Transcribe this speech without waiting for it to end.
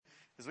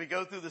As we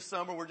go through the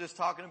summer, we're just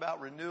talking about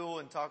renewal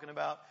and talking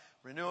about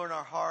renewing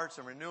our hearts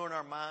and renewing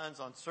our minds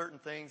on certain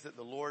things that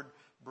the Lord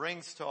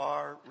wants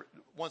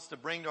to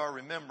bring to our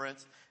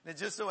remembrance. And it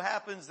just so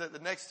happens that the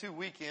next 2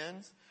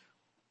 weekends,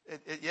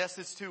 yes,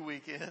 it's 2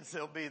 weekends.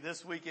 It'll be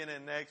this weekend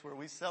and next where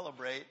we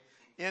celebrate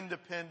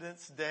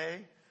Independence Day.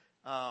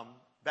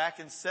 Back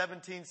in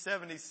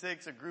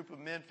 1776, a group of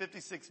men,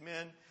 56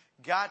 men,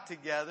 got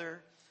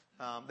together.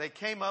 They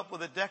came up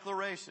with a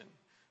declaration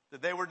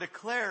that they were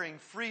declaring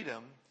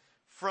freedom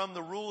from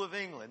the rule of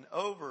England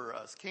over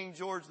us. King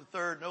George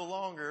III no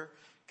longer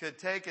could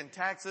take and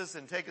tax us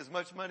and take as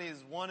much money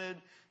as wanted,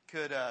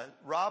 could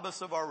rob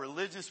us of our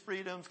religious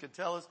freedoms, could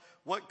tell us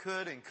what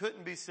could and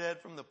couldn't be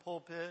said from the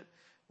pulpit,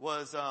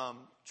 was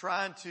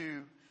trying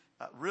to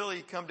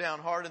really come down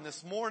hard. And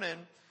this morning,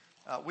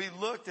 we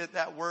looked at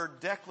that word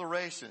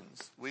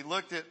declarations. We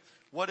looked at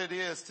what it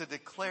is to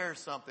declare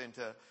something,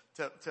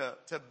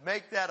 to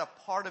make that a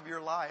part of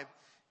your life.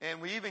 And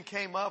we even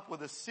came up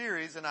with a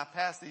series, and I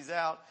passed these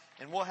out,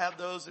 and we'll have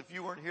those if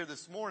you weren't here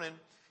this morning.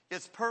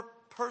 It's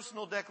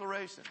personal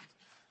declarations.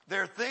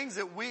 There are things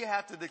that we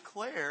have to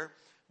declare,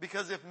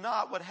 because if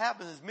not, what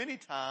happens is many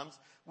times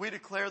we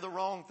declare the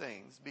wrong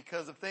things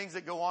because of things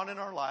that go on in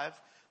our life.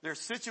 There are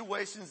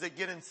situations that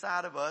get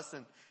inside of us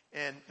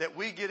and that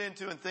we get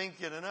into and things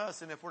get in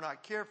us. And if we're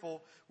not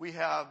careful, we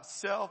have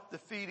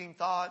self-defeating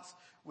thoughts.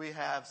 We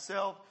have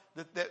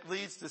that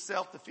leads to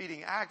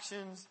self-defeating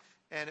actions.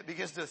 And it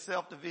begins to a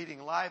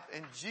self-defeating life.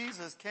 And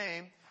Jesus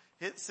came,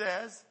 it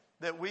says,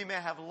 that we may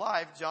have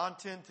life, John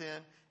 10:10,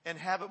 and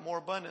have it more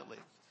abundantly.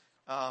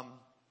 I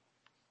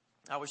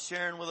was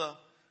sharing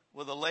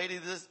with a lady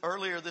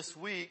earlier this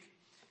week,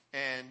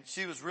 and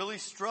she was really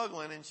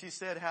struggling, and she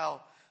said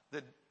how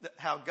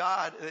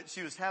that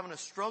she was having a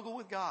struggle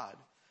with God,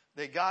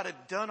 that God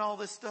had done all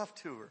this stuff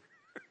to her.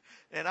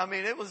 And I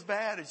mean, it was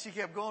bad, and she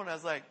kept going. I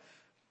was like,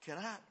 can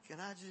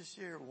I just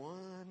share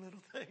one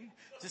little thing?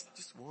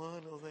 Just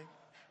one little thing.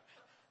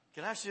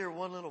 Can I share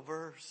one little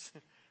verse?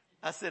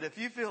 I said, if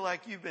you feel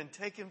like you've been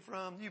taken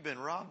from, you've been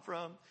robbed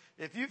from,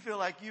 if you feel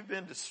like you've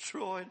been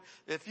destroyed,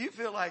 if you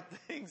feel like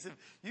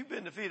you've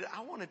been defeated,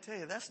 I want to tell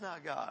you that's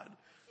not God.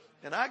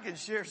 And I can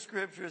share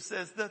scripture that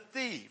says the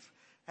thief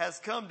has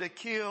come to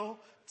kill,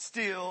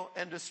 steal,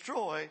 and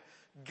destroy.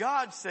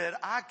 God said,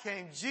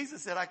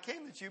 Jesus said, I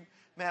came that you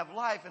may have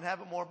life and have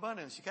it more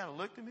abundant. She kind of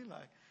looked at me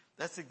like,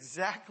 that's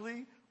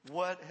exactly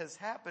what has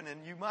happened.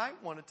 And you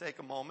might want to take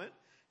a moment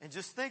and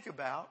just think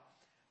about,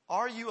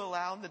 are you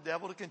allowing the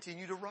devil to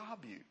continue to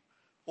rob you?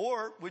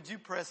 Or would you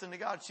press into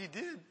God? She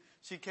did.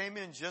 She came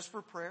in just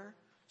for prayer.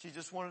 She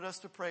just wanted us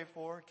to pray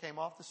for her, came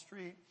off the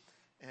street.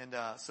 And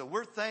so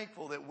we're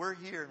thankful that we're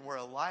here and we're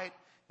a light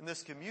in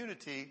this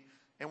community.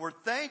 And we're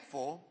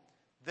thankful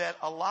that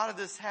a lot of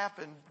this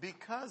happened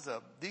because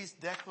of these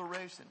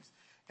declarations.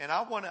 And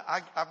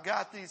I've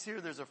got these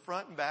here. There's a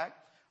front and back.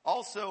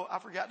 Also, I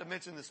forgot to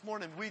mention this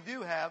morning, we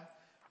do have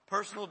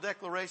personal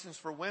declarations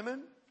for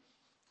women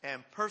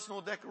and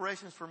personal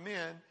declarations for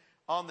men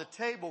on the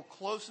table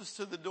closest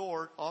to the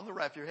door on the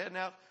right. If you're heading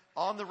out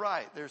on the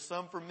right, there's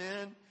some for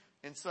men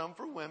and some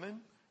for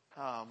women.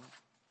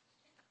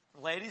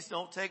 Ladies,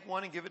 don't take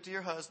one and give it to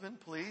your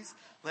husband, please.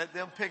 Let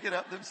them pick it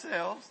up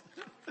themselves.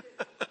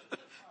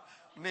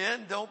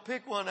 Men, don't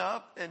pick one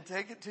up and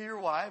take it to your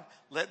wife.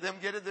 Let them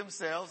get it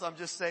themselves. I'm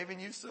just saving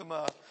you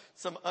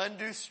some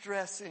undue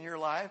stress in your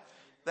life.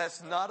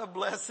 That's not a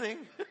blessing.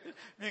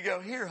 You go,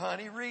 here,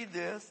 honey, read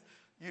this.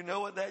 You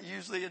know what that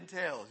usually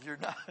entails. You're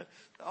not,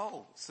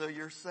 so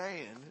you're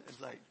saying,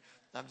 it's like,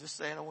 I'm just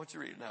saying I want you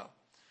to read it now.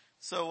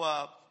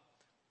 So,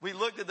 we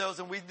looked at those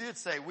and we did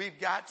say we've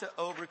got to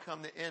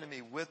overcome the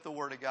enemy with the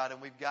Word of God,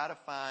 and we've got to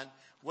find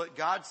what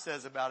God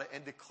says about it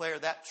and declare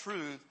that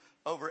truth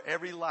over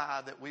every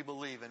lie that we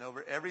believe in,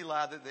 over every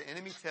lie that the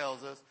enemy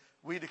tells us.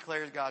 We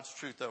declare God's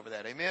truth over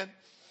that. Amen?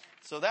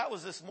 So that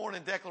was this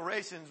morning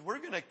declarations. We're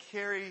going to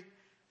carry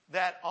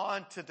that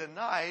on to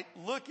tonight,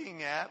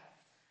 looking at,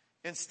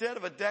 instead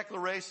of a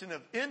declaration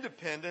of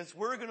independence,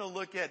 we're going to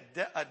look at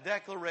a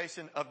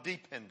declaration of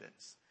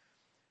dependence.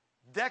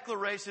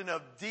 Declaration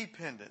of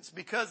dependence.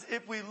 Because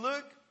if we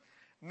look,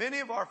 many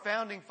of our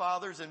founding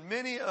fathers and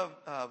many of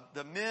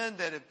the men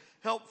that have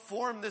helped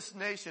form this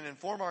nation and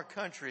form our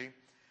country,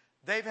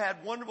 they've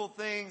had wonderful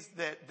things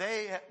that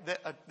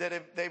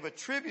they've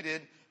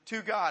attributed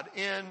to God,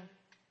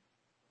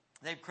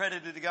 they've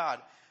credited to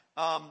God.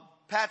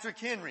 Patrick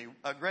Henry,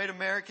 a great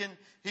American,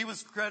 he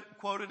was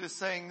quoted as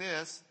saying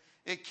this: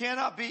 it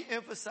cannot be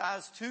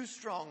emphasized too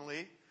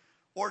strongly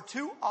or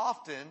too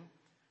often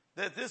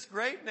that this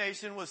great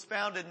nation was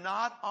founded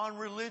not on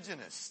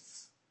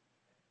religionists,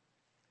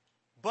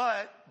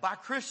 but by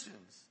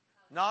Christians.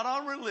 Not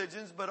on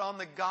religions, but on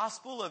the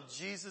gospel of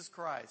Jesus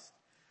Christ.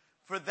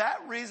 For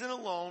that reason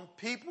alone,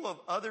 people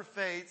of other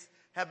faiths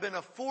have been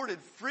afforded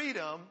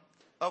freedom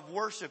of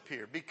worship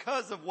here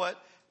because of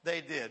what they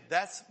did.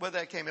 That's where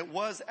that came. It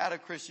was out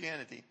of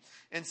Christianity.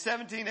 In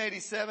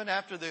 1787,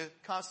 after the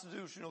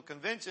Constitutional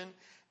Convention,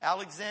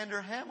 Alexander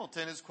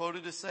Hamilton is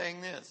quoted as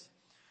saying this: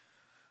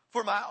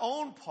 for my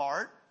own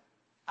part,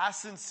 I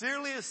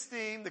sincerely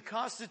esteem the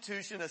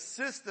Constitution a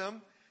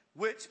system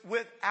which,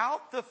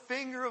 without the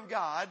finger of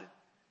God,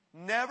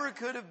 never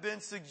could have been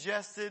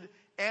suggested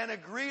and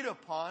agreed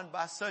upon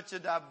by such a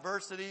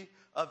diversity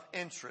of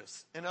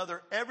interests. In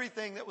other,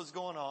 everything that was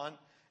going on,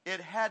 it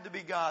had to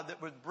be God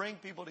that would bring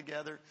people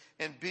together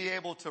and be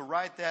able to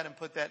write that and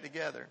put that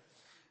together.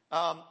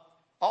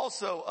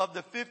 Also, of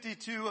the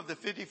 52 of the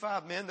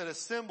 55 men that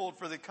assembled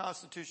for the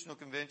Constitutional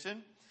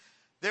Convention,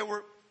 there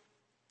were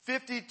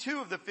 52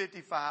 of the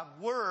 55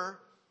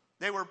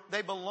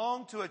 they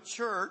belonged to a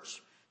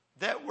church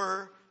that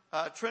were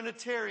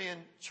Trinitarian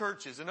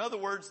churches. In other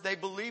words, they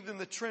believed in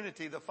the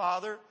Trinity, the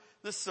Father,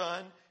 the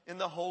Son, and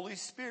the Holy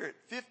Spirit.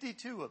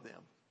 52 of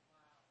them.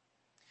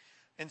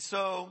 And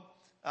so,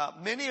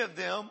 many of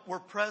them were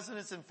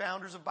presidents and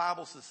founders of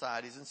Bible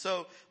societies. And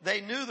so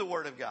they knew the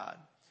Word of God.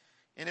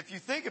 And if you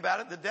think about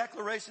it, the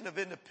Declaration of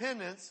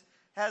Independence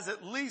has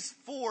at least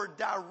 4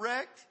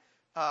 direct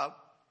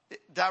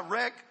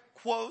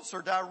quotes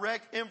or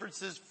direct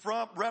inferences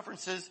from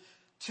references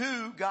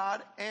to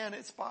God and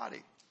its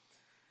body.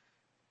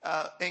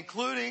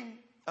 Including,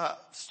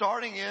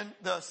 starting in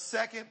the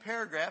second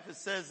paragraph, it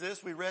says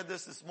this, we read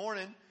this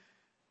morning,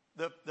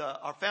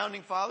 our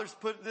founding fathers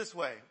put it this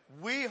way: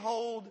 we,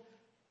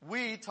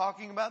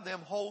 talking about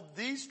them, hold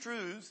these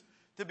truths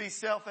to be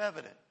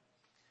self-evident,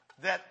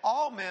 that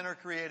all men are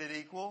created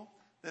equal,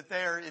 that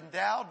they are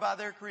endowed by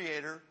their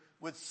Creator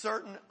with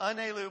certain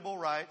unalienable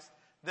rights,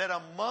 that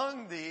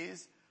among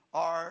these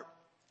are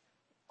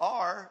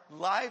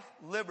life,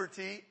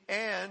 liberty,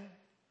 and,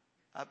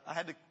 I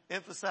had to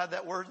emphasize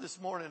that word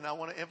this morning, and I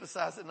want to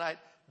emphasize it tonight,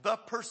 the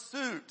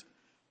pursuit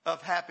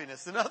of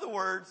happiness. In other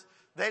words,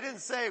 they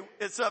didn't say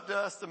it's up to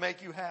us to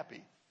make you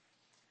happy.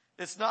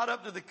 It's not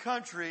up to the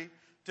country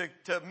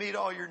to meet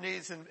all your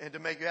needs and to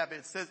make you happy.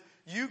 It says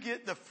you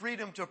get the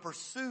freedom to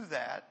pursue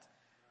that,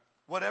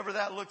 whatever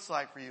that looks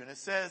like for you. And it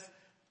says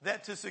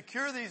that to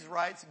secure these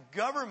rights,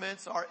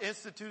 governments are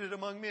instituted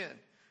among men.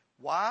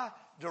 Why?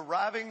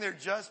 Deriving their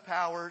just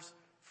powers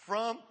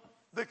from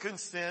the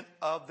consent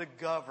of the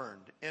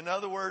governed. In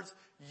other words,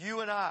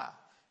 you and I,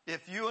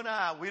 if you and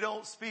I, we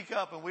don't speak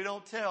up and we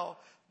don't tell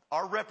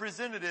our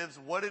representatives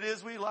what it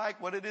is we like,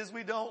 what it is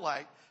we don't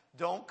like,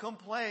 don't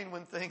complain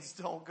when things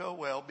don't go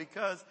well,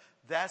 because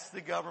that's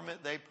the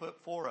government they put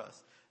for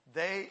us.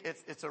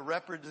 It's a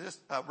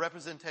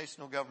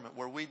representational government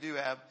where we do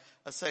have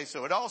a say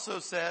so. It also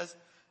says,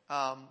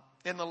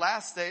 in the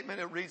last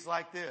statement, it reads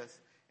like this: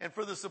 and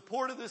for the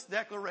support of this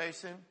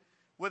declaration,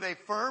 with a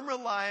firm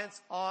reliance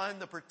on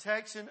the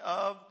protection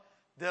of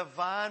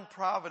divine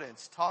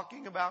providence,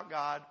 talking about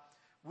God,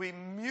 we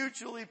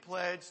mutually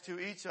pledge to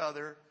each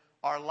other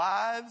our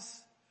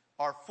lives,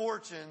 our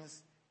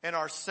fortunes, and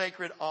our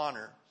sacred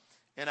honor.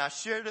 And I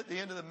shared at the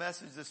end of the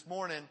message this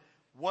morning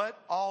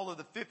what all of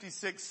the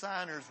 56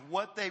 signers,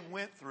 what they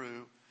went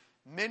through.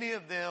 Many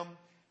of them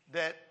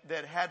that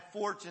had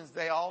fortunes,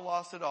 they all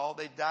lost it all.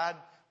 They died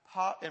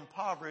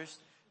impoverished.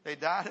 They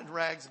died in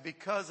rags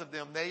because of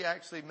them. They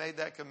actually made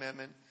that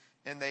commitment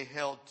and they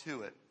held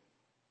to it.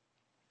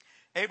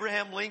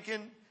 Abraham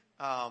Lincoln,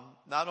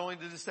 not only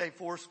did it say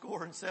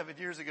 77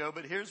 years ago,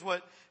 but here's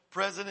what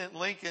President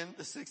Lincoln,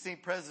 the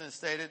 16th president,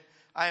 stated: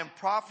 I am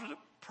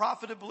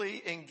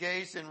profitably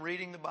engaged in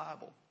reading the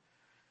Bible.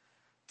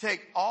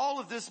 Take all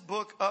of this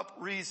book up,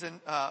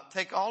 reason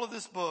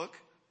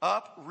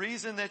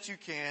that you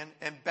can,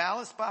 and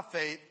balance by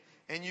faith,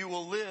 and you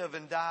will live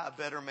and die a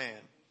better man.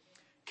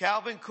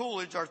 Calvin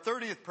Coolidge, our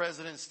 30th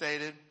president,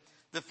 stated,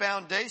 the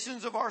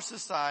foundations of our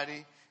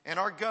society and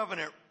our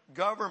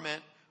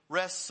government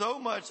rest so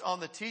much on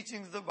the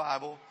teachings of the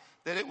Bible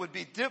that it would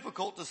be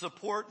difficult to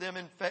support them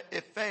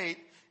if faith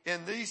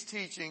in these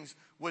teachings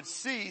would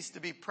cease to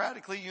be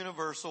practically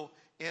universal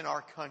in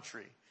our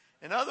country.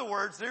 In other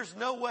words, there's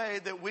no way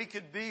that we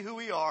could be who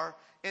we are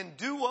and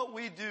do what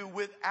we do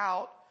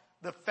without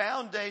the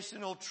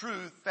foundational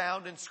truth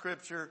found in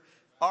Scripture.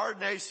 Our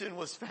nation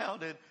was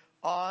founded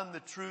on the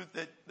truth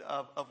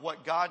of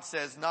what God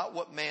says, not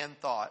what man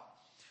thought.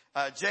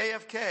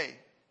 JFK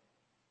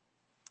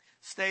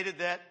stated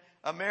that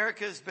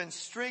America has been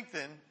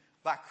strengthened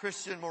by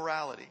Christian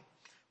morality.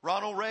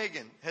 Ronald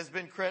Reagan has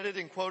been credited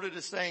and quoted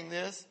as saying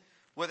this: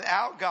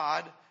 without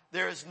God,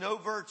 there is no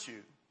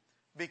virtue,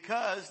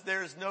 because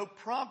there is no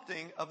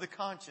prompting of the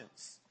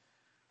conscience.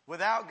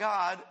 Without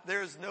God,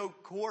 there is no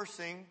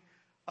coercing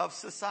of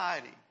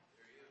society.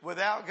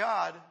 Without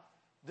God,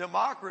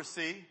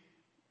 democracy,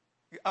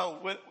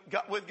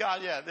 with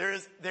God, yeah,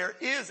 there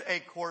is a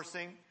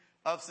coercing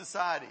of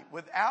society.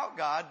 Without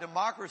God,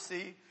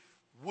 democracy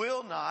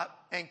will not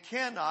and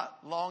cannot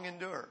long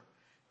endure.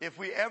 If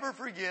we ever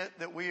forget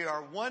that we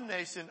are one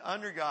nation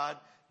under God,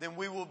 then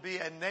we will be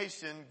a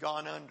nation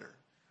gone under.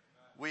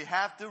 We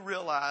have to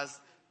realize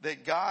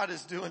that God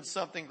is doing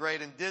something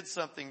great and did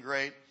something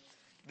great.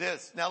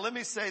 Now let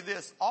me say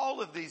this: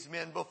 all of these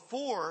men,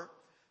 before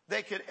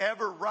they could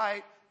ever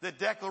write the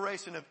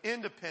Declaration of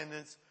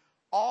Independence,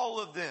 all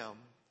of them,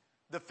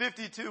 the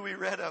 52 we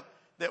read of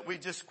that we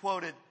just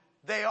quoted,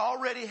 they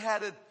already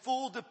had a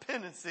full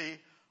dependency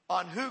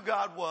on who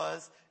God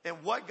was and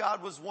what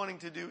God was wanting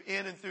to do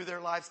in and through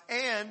their lives,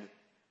 and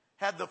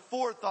had the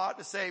forethought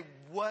to say,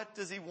 what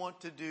does he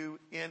want to do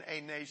in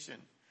a nation?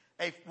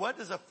 What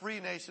does a free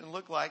nation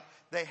look like?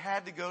 They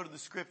had to go to the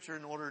scripture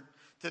in order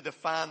to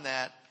define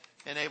that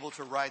and able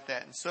to write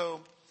that. And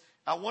so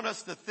I want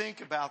us to think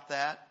about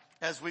that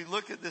as we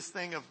look at this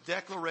thing of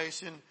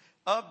declaration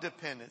of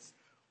dependence.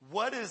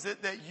 What is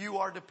it that you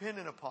are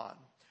dependent upon?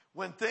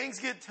 When things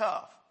get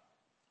tough,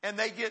 and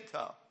they get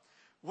tough,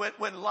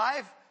 when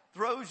life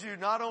throws you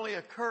not only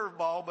a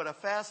curveball, but a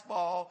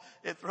fastball,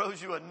 it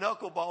throws you a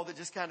knuckleball that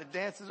just kind of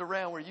dances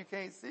around where you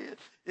can't see it.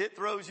 It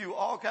throws you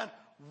all kinds.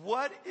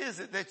 What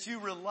is it that you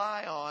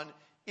rely on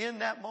in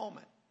that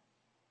moment?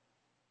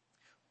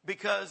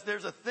 Because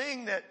there's a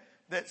thing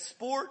that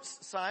sports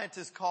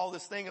scientists call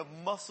this thing of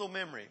muscle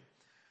memory.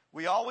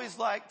 We always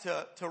like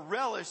to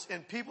relish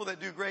in people that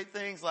do great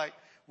things, like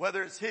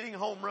whether it's hitting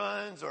home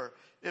runs, or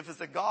if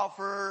it's a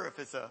golfer, if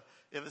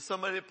it's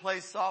somebody that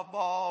plays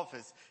softball,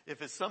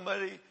 if it's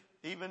somebody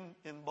even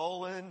in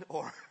bowling,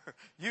 or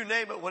you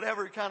name it,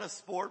 whatever kind of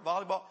sport,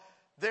 volleyball.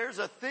 There's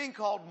a thing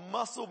called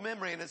muscle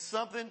memory, and it's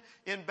something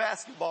in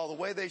basketball, the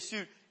way they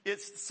shoot.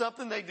 It's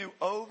something they do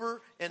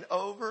over and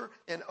over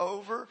and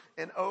over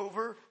and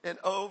over and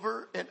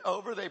over and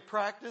over. They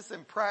practice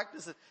and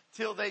practice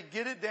until they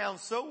get it down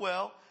so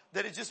well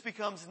that it just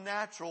becomes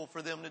natural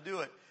for them to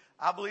do it.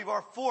 I believe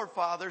our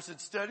forefathers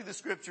had studied the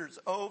scriptures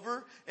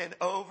over and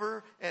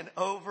over and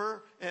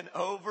over and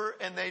over,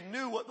 and they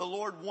knew what the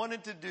Lord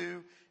wanted to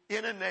do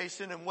in a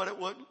nation and what it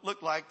would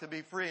look like to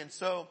be free. And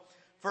so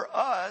for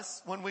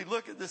us, when we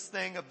look at this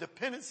thing of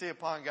dependency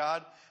upon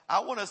God,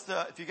 I want us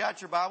to, if you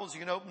got your Bibles, you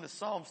can open to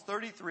Psalms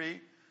 33,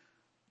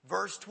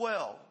 verse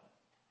 12.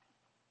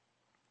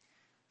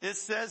 It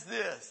says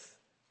this: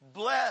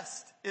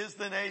 blessed is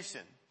the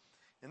nation.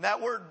 And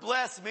that word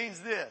blessed means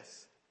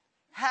this: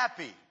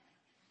 happy.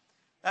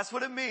 That's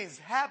what it means.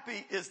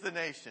 Happy is the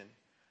nation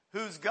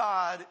whose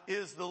God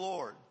is the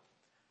Lord,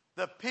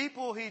 the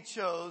people he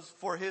chose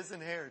for his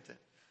inheritance.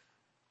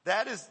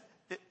 That is,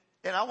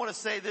 and I want to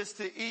say this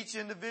to each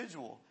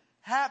individual.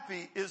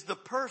 Happy is the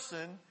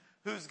person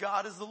whose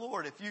God is the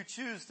Lord. If you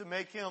choose to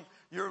make him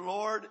your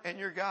Lord and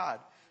your God,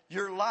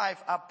 your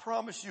life, I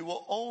promise you,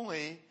 will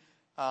only,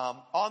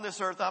 on this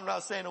earth, I'm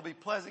not saying it'll be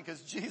pleasant,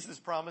 because Jesus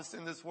promised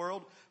in this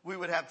world we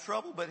would have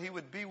trouble, but he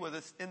would be with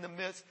us in the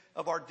midst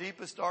of our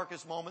deepest,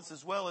 darkest moments,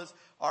 as well as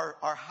our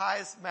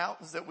highest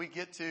mountains that we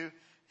get to.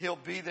 He'll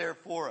be there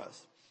for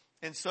us.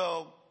 And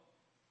so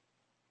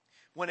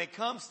when it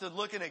comes to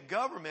looking at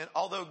government,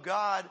 although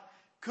God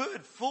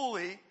could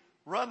fully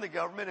run the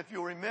government, if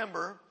you'll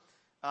remember,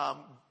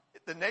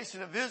 the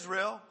nation of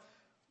Israel,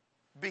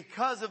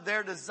 because of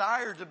their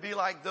desire to be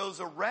like those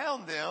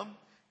around them,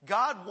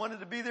 God wanted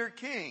to be their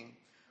king.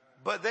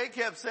 But they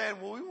kept saying,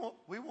 well,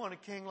 we want a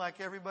king like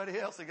everybody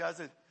else. And God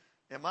said,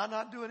 am I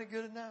not doing it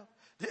good enough?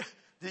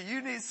 Do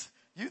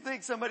you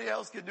think somebody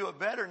else could do it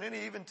better? And then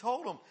he even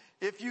told them,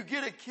 if you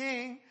get a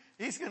king,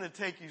 he's going to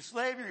take you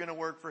slave. You're going to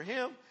work for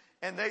him.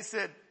 And they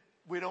said,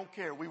 we don't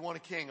care. We want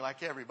a king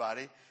like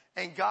everybody.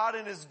 And God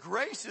in his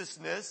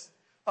graciousness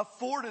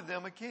afforded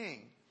them a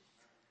king.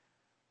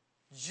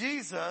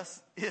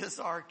 Jesus is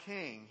our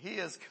king. He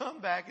has come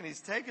back and he's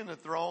taken the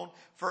throne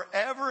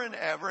forever and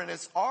ever. And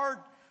it's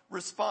our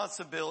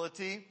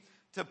responsibility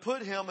to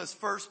put him as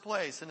first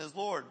place and as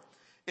Lord.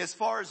 As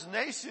far as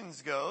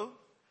nations go,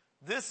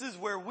 this is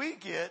where we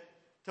get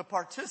to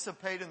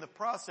participate in the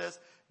process.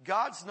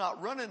 God's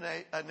not running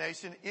a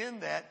nation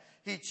in that.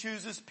 He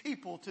chooses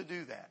people to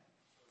do that.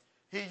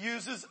 He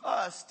uses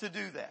us to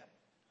do that.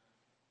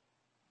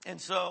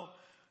 And so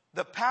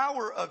the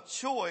power of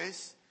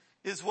choice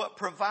is what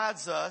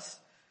provides us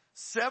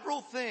several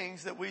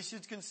things that we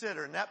should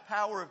consider. And that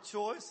power of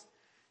choice,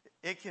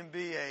 it can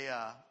be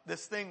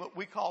this thing what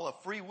we call a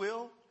free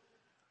will.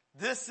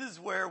 This is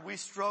where we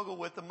struggle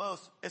with the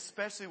most,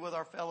 especially with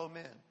our fellow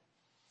men.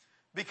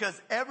 Because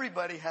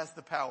everybody has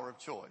the power of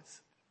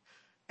choice.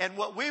 And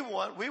what we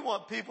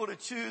want people to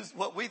choose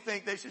what we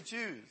think they should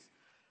choose.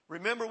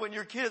 Remember when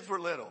your kids were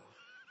little,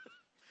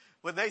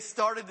 when they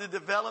started to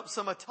develop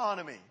some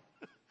autonomy,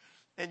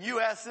 and you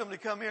asked them to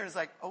come here, and it's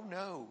like, oh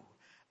no,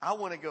 I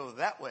want to go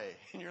that way.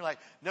 And you're like,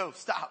 no,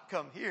 stop,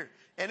 come here.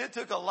 And it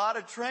took a lot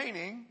of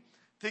training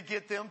to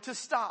get them to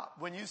stop.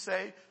 When you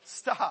say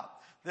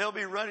stop, they'll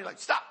be running like,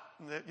 stop.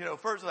 And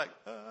first like,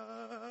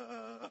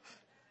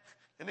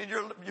 and then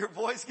your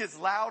voice gets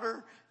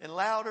louder and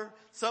louder.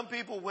 Some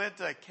people went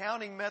to a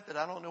counting method.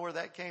 I don't know where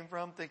that came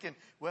from, thinking,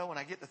 well, when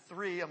I get to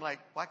 3, I'm like,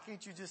 why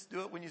can't you just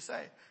do it when you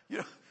say?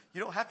 You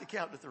don't have to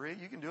count to 3.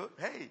 You can do it.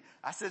 Hey,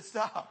 I said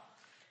stop.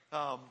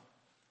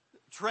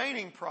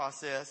 Training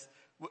process.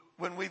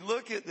 When we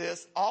look at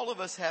this, all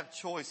of us have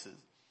choices.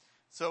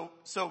 So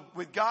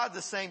with God,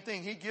 the same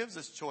thing. He gives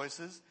us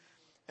choices.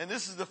 And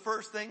this is the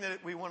first thing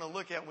that we want to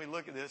look at when we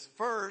look at this.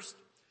 First,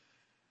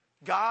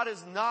 God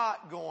is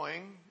not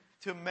going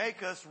to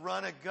make us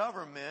run a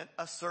government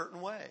a certain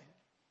way.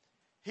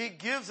 He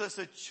gives us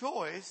a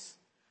choice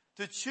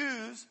to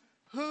choose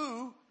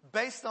who,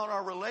 based on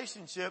our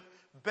relationship,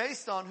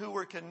 based on who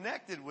we're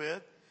connected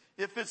with.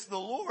 If it's the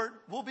Lord,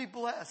 we'll be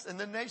blessed and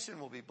the nation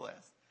will be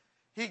blessed.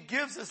 He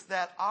gives us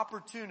that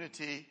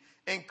opportunity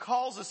and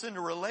calls us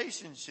into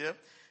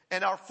relationship.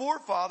 And our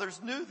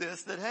forefathers knew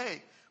this, that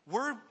hey,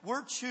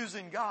 we're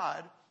choosing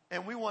God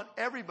and we want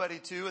everybody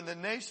to, and the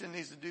nation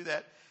needs to do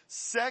that.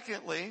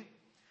 Secondly,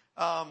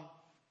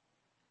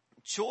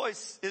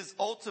 choice is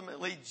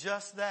ultimately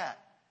just that,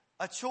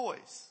 a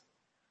choice.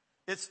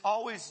 It's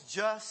always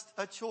just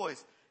a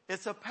choice.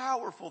 It's a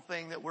powerful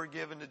thing that we're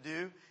given to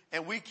do,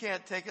 and we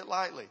can't take it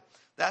lightly.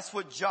 That's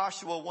what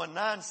Joshua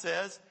 1:9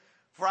 says.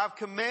 For I've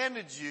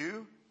commanded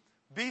you,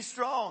 be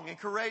strong and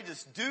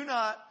courageous. Do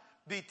not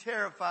be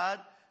terrified.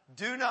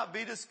 Do not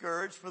be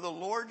discouraged, for the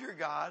Lord your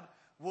God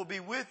will be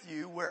with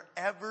you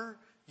wherever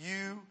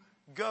you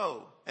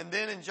go. And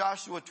then in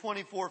Joshua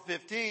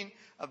 24:15,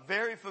 a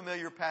very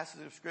familiar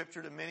passage of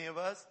scripture to many of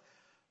us.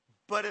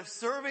 But if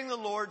serving the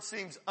Lord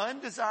seems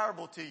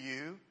undesirable to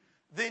you,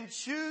 then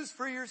choose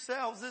for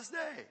yourselves this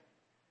day.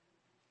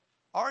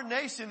 Our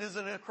nation is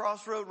in a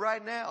crossroad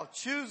right now,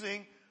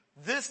 choosing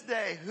this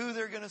day who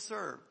they're going to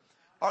serve.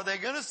 Are they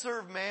going to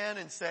serve man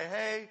and say,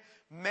 hey,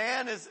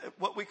 man is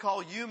what we call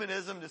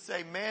humanism, to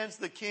say man's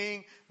the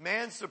king,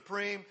 man's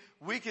supreme,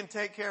 we can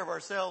take care of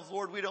ourselves,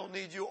 Lord, we don't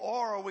need you?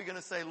 Or are we going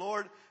to say,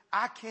 Lord,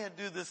 I can't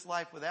do this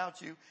life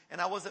without you,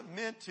 and I wasn't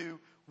meant to.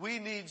 We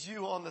need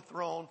you on the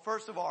throne,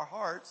 first of our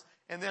hearts,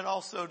 and then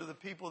also to the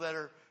people that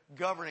are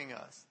governing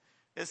us.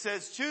 It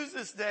says, choose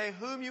this day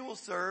whom you will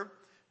serve,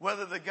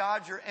 whether the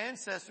gods your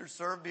ancestors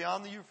served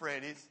beyond the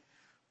Euphrates,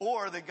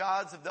 or the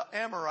gods of the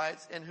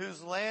Amorites in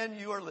whose land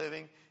you are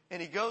living.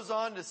 And he goes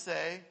on to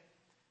say,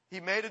 he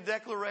made a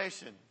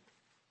declaration.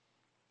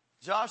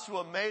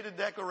 Joshua made a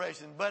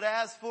declaration. But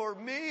as for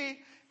me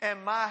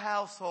and my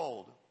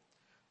household,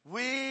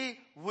 we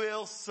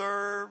will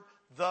serve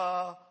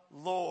the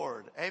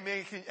Lord.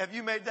 Amen. Have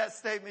you made that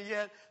statement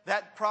yet?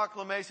 That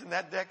proclamation,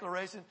 that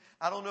declaration?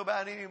 I don't know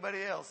about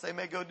anybody else. They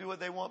may go do what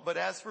they want. But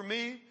as for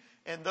me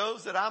and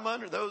those that I'm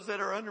under, those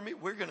that are under me,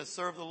 we're going to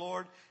serve the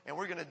Lord. And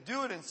we're going to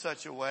do it in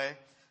such a way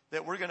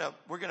that we're going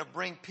to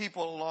bring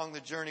people along the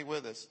journey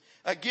with us.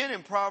 Again,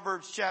 in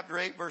Proverbs chapter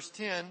 8, verse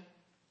 10,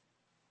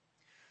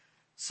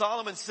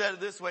 Solomon said it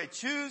this way,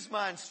 choose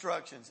my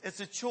instructions. It's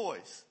a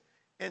choice.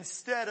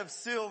 Instead of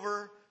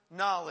silver,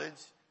 knowledge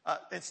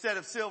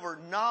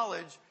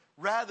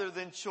rather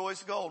than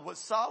choice gold. What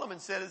Solomon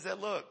said is that,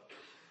 look,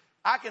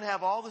 I can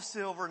have all the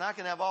silver and I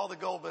can have all the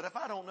gold, but if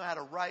I don't know how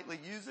to rightly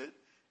use it,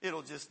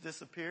 it'll just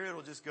disappear.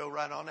 It'll just go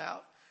right on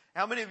out.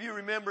 How many of you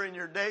remember in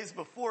your days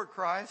before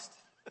Christ,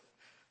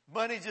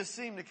 money just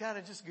seemed to kind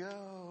of just go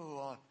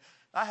on?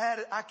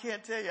 I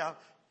can't tell you.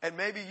 And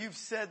maybe you've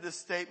said this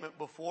statement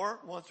before,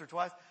 once or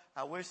twice.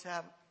 I wish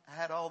I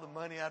had all the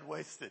money I'd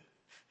wasted.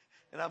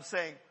 And I'm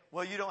saying,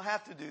 well, you don't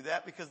have to do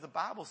that, because the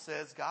Bible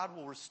says God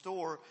will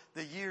restore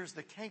the years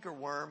the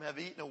cankerworm have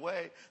eaten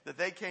away, that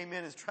they came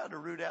in and tried to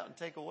root out and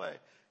take away.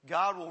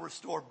 God will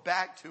restore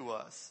back to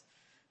us.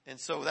 And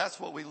so that's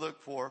what we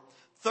look for.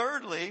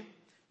 Thirdly,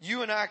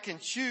 you and I can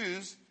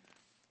choose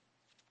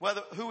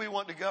who we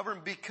want to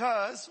govern,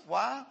 because,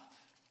 why?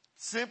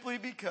 Simply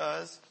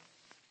because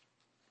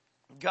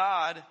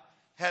God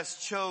has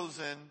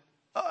chosen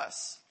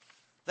us.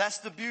 That's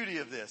the beauty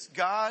of this.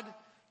 God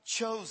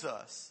chose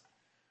us.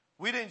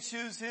 We didn't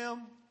choose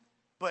him,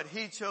 but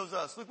he chose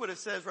us. Look what it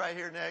says right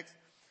here next.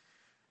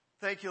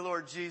 Thank you,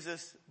 Lord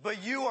Jesus.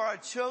 But you are a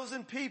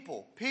chosen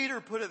people. Peter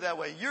put it that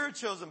way. You're a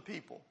chosen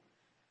people.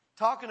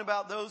 Talking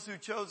about those who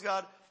chose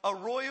God, a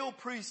royal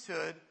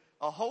priesthood,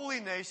 a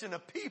holy nation, a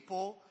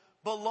people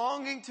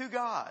belonging to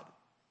God.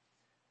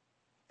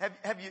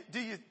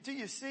 Do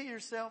you see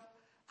yourself?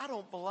 I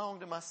don't belong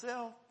to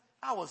myself.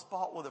 I was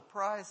bought with a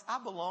price. I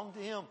belong to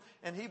him,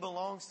 and he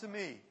belongs to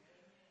me.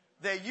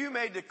 That you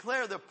may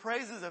declare the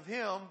praises of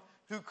him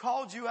who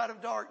called you out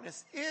of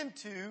darkness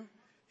into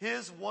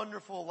his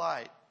wonderful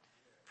light.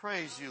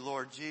 Praise you,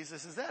 Lord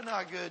Jesus. Is that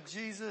not good,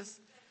 Jesus?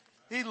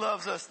 He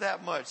loves us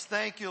that much.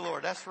 Thank you,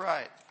 Lord. That's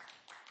right.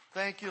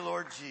 Thank you,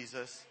 Lord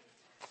Jesus.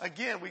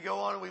 Again, we go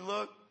on and we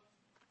look,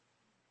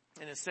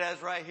 and it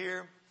says right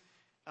here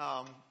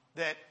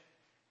that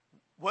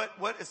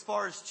what as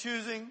far as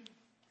choosing,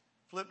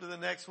 flip to the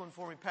next one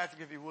for me,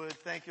 Patrick, if you would.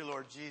 Thank you,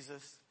 Lord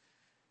Jesus.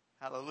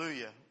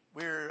 Hallelujah.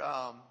 We're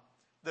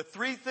the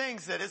three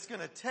things that it's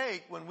going to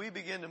take when we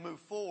begin to move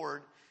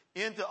forward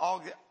into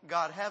all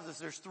God has us.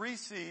 There's 3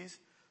 C's.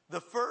 The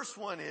first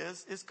one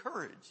is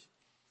courage.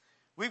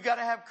 We've got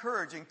to have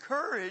courage, and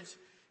courage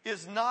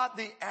is not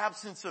the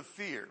absence of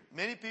fear.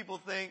 Many people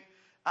think,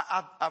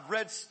 I've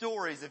read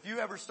stories. If you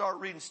ever start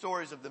reading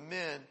stories of the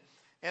men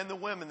and the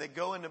women that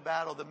go into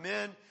battle, the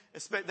men,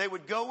 they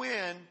would go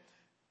in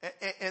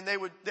and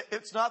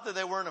it's not that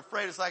they weren't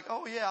afraid. It's like,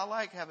 oh yeah, I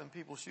like having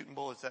people shooting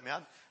bullets at me.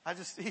 I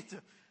just need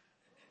to.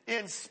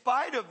 In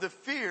spite of the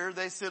fear,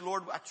 they said,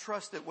 Lord, I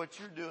trust that what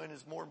you're doing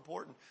is more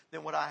important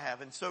than what I have.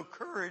 And so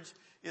courage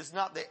is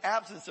not the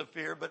absence of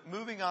fear, but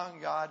moving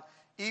on, God,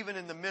 even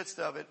in the midst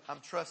of it, I'm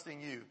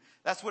trusting you.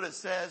 That's what it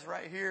says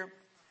right here.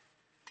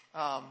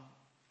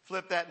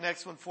 Flip that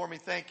next one for me.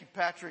 Thank you,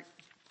 Patrick.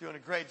 doing a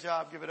great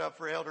job. Give it up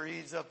for Elder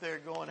Eads up there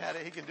going at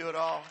it. He can do it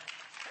all.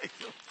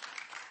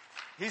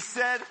 He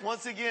said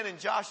once again in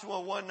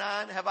Joshua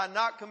 1:9, have I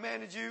not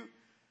commanded you?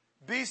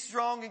 Be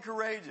strong and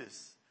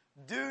courageous.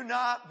 Do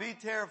not be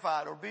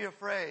terrified or be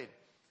afraid.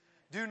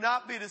 Do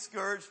not be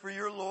discouraged, for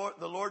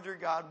the Lord your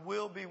God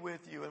will be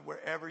with you and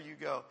wherever you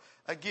go.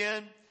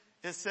 Again,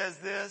 it says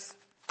this,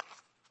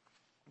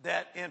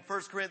 that in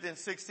 1 Corinthians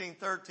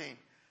 16:13,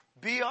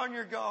 be on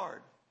your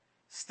guard.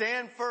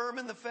 Stand firm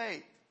in the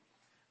faith.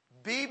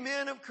 Be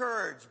men of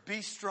courage.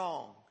 Be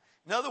strong.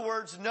 In other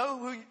words,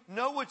 know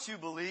what you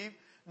believe,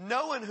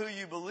 knowing who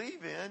you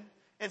believe in,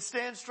 and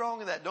stand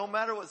strong in that. Don't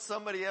matter what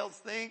somebody else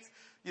thinks.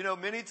 You know,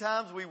 many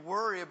times we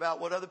worry about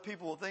what other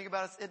people will think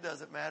about us. It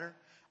doesn't matter.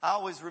 I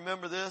always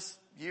remember this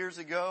years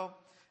ago.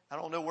 I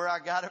don't know where I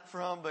got it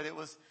from, but it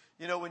was,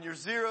 you know, when you're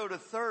 0 to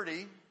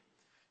 30,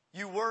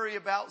 you worry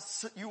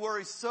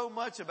so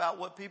much about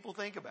what people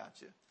think about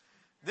you.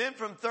 Then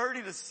from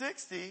 30 to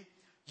 60,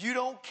 you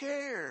don't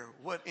care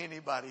what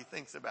anybody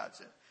thinks about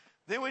you.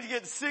 Then when you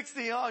get to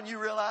 60 on, you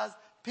realize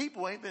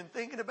people ain't been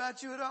thinking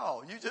about you at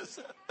all. You just,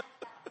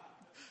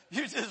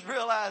 you just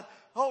realize,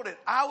 hold it,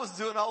 I was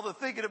doing all the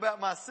thinking about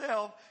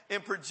myself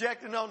and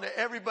projecting onto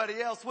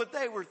everybody else what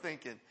they were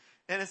thinking.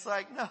 And it's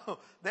like, no,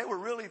 they were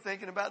really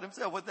thinking about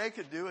themselves, what they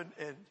could do.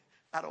 And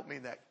I don't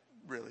mean that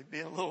really,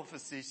 being a little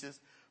facetious.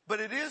 But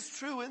it is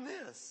true in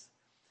this,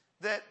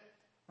 that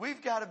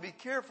we've got to be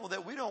careful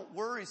that we don't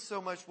worry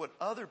so much what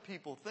other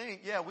people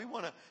think. Yeah, we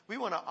want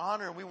to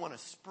honor and we want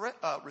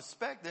to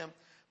respect them.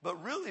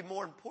 But really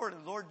more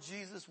important, Lord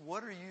Jesus,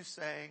 what are you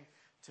saying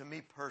to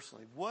me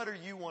personally? What are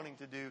you wanting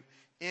to do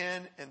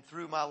in and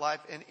through my life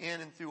and in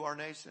and through our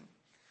nation?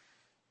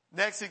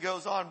 Next it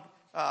goes on,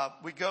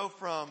 we go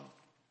from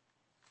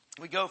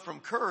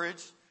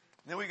courage,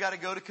 then we got to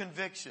go to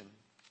conviction.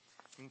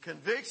 And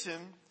conviction,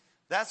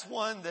 that's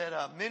one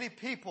that many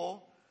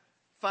people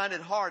find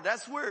it hard.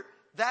 That's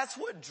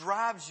what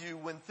drives you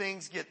when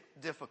things get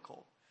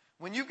difficult.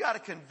 When you've got a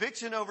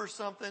conviction over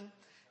something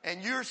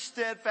and you're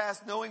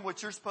steadfast knowing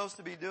what you're supposed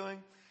to be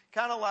doing,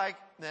 kind of like,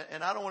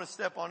 and I don't want to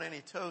step on any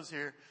toes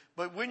here,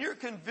 but when you're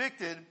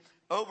convicted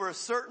over a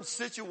certain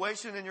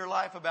situation in your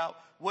life about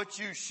what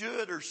you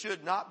should or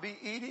should not be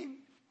eating,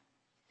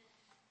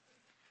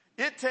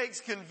 it takes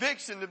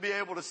conviction to be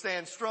able to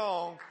stand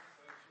strong.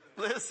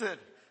 Listen,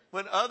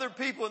 when other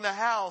people in the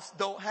house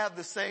don't have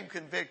the same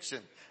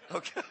conviction,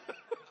 okay?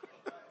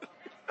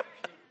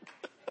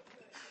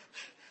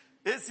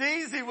 It's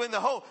easy when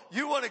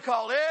you want to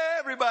call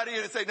everybody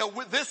in and say, no,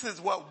 this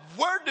is what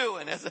we're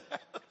doing. And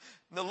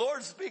the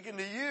Lord's speaking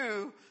to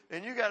you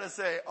and you got to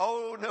say,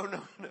 oh,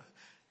 no.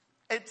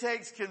 It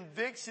takes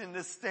conviction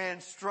to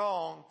stand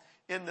strong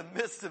in the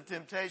midst of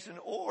temptation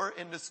or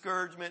in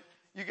discouragement.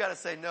 You got to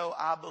say, no,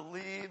 I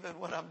believe in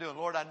what I'm doing.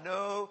 Lord, I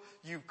know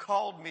you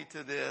called me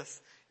to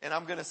this and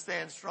I'm going to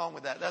stand strong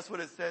with that. That's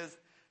what it says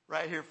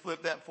right here.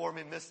 Flip that for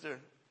me, Mr.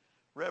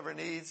 Reverend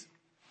Eads.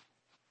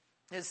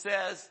 It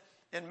says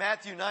in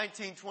Matthew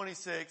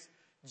 19:26,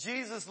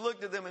 Jesus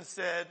looked at them and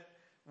said,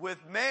 with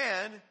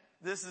man,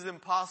 this is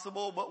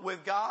impossible, but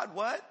with God,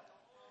 what?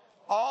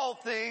 All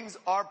things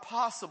are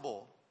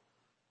possible.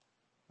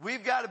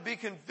 We've got to be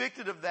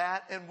convicted of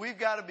that and we've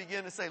got to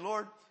begin to say,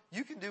 Lord,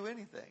 you can do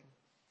anything.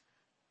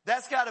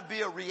 That's got to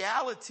be a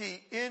reality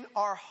in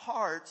our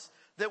hearts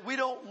that we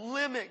don't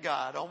limit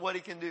God on what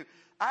he can do.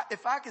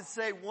 If I could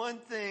say one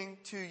thing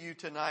to you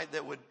tonight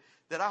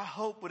that I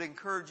hope would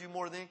encourage you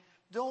more than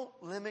don't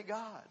limit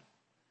God.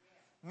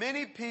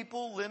 Many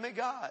people limit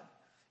God.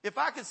 If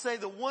I could say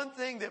the one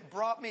thing that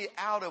brought me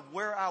out of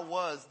where I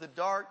was, the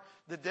dark,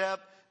 the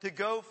depth, to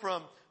go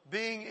from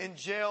being in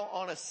jail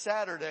on a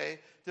Saturday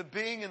to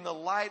being in the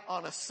light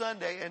on a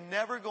Sunday and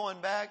never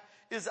going back,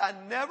 is I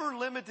never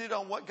limited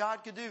on what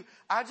God could do.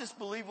 I just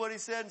believed what he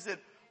said and said,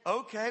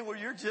 okay, well,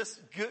 you're just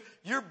good.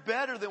 You're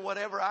better than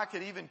whatever I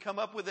could even come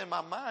up with in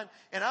my mind.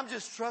 And I'm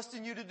just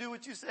trusting you to do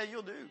what you say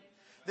you'll do.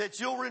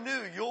 That you'll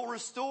renew, you'll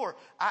restore.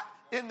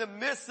 In the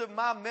midst of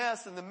my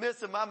mess, in the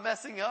midst of my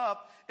messing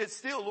up, it's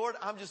still, Lord,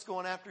 I'm just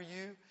going after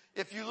you.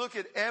 If you look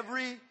at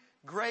every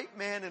great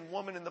man and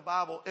woman in the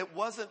Bible, it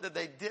wasn't that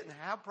they didn't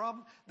have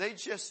problems. They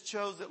just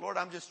chose that, Lord,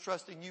 I'm just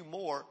trusting you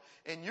more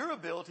in your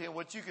ability and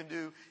what you can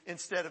do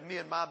instead of me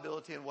and my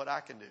ability and what I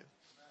can do.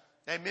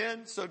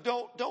 Amen. So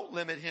don't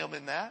limit him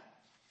in that.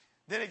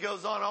 Then it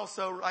goes on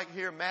also right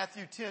here,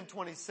 Matthew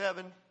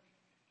 10:27.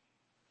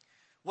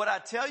 What I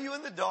tell you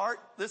in the dark,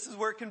 this is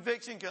where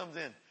conviction comes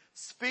in.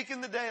 Speak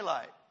in the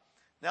daylight.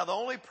 Now the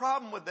only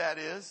problem with that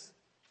is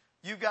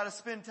you've got to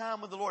spend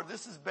time with the Lord.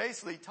 This is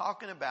basically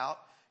talking about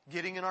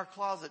getting in our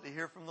closet to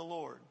hear from the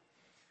Lord.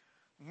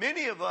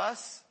 Many of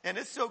us, and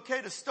it's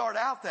okay to start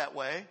out that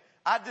way.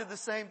 I did the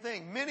same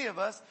thing. Many of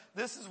us,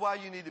 this is why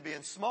you need to be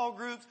in small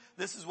groups.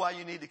 This is why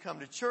you need to come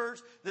to church.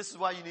 This is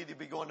why you need to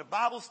be going to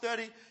Bible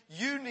study.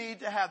 You need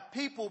to have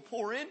people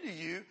pour into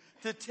you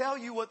to tell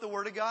you what the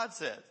Word of God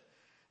says.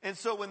 And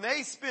so when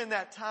they spend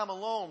that time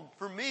alone,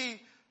 for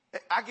me,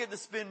 I get to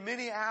spend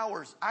many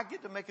hours. I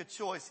get to make a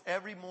choice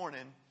every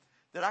morning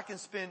that I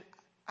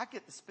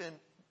get to spend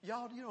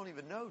y'all, you don't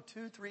even know,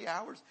 2-3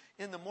 hours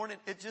in the morning.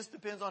 It just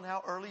depends on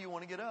how early you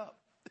want to get up.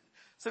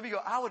 Some of you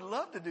go, I would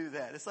love to do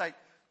that. It's like,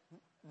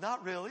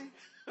 not really.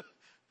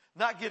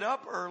 Not get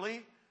up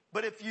early.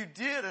 But if you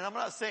did, and I'm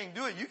not saying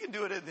do it, you can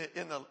do it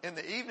in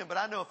the evening, but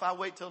I know if I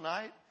wait till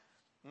night,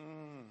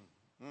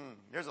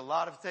 there's a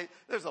lot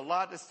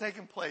that's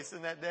taking place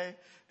in that day.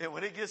 And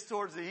when it gets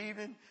towards the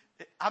evening,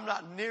 I'm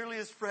not nearly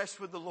as fresh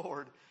with the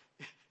Lord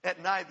at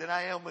night than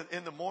I am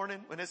in the morning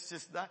when it's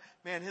just not,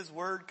 man, His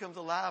Word comes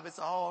alive. It's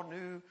all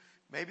new.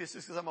 Maybe it's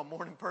just because I'm a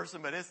morning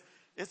person, but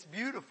it's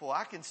beautiful.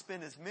 I can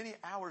spend as many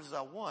hours as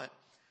I want.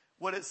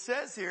 What it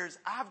says here is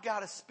I've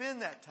got to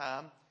spend that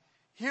time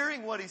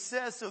hearing what He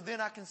says so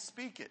then I can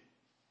speak it.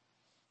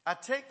 I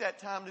take that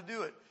time to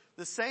do it.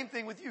 The same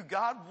thing with you.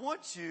 God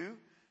wants you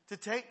to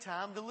take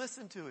time to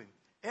listen to Him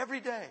every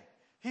day.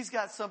 He's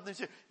got something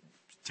to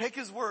take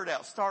His Word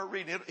out. Start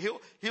reading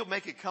it. He'll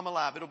make it come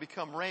alive. It'll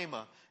become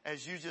rhema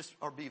as you just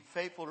are be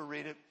faithful to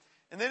read it.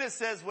 And then it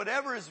says,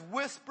 whatever is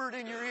whispered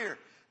in your ear.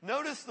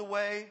 Notice the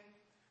way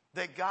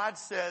that God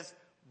says,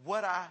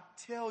 what I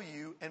tell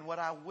you and what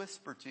I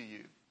whisper to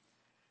you.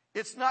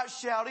 It's not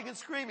shouting and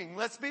screaming.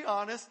 Let's be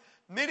honest.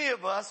 Many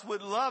of us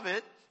would love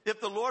it if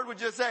the Lord would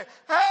just say,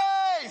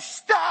 hey,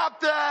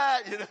 stop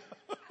that. You know,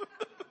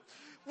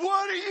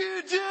 what are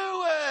you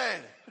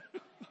doing?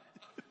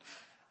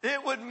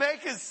 It would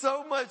make it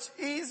so much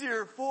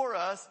easier for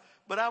us.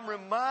 But I'm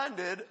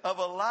reminded of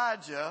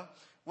Elijah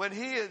when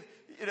he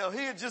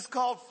had just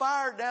called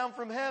fire down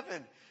from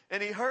heaven.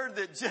 And he heard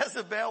that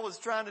Jezebel was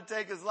trying to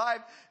take his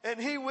life. And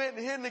he went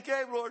and hid in the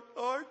cave. Lord,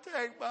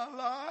 take my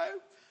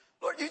life.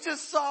 Lord, you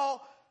just saw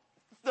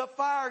the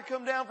fire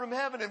come down from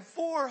heaven and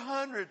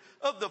 400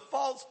 of the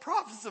false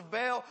prophets of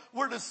Baal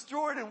were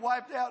destroyed and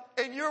wiped out.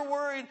 And you're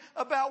worried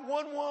about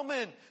one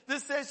woman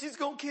that says she's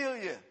going to kill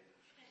you.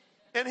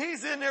 And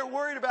he's in there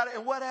worried about it.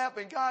 And what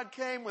happened? God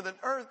came with an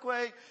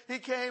earthquake. He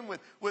came with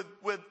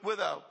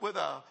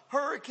a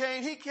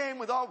hurricane. He came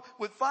with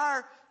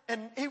fire.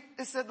 And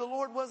it said the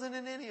Lord wasn't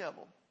in any of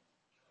them.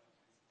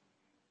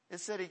 It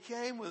said He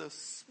came with a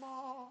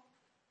small,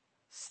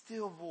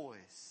 still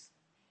voice.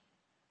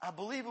 I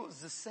believe it was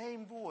the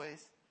same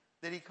voice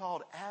that He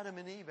called Adam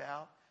and Eve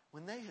out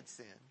when they had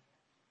sinned.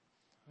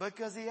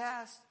 Because He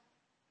asked,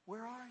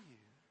 where are you?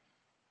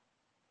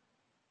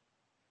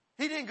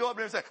 He didn't go up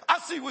there and say, I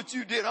see what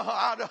you did.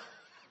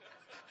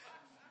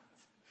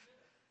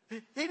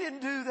 He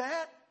didn't do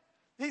that.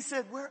 He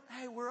said, where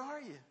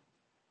are you?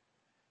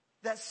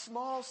 That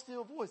small,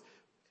 still voice.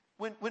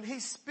 When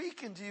He's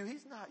speaking to you,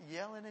 He's not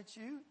yelling at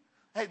you.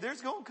 Hey,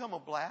 there's going to come a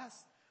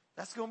blast.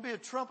 That's going to be a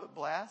trumpet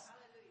blast.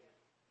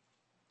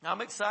 Now,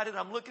 I'm excited.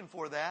 I'm looking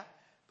for that.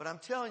 But I'm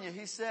telling you,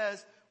 He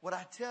says, what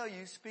I tell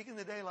you, speak in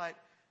the daylight.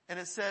 And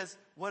it says,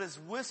 what is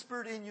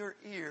whispered in your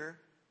ear,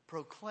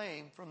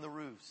 proclaim from the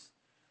roofs.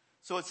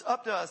 So it's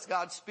up to us.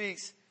 God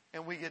speaks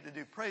and we get to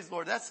do. Praise the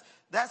Lord.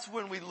 That's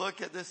when we look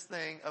at this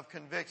thing of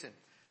conviction.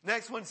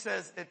 Next one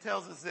says, it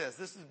tells us this.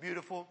 This is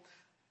beautiful.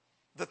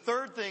 The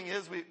third thing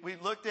is, we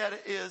looked at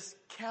it, is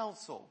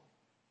counsel.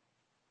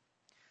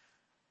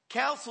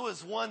 Counsel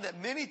is one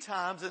that many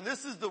times, and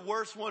this is the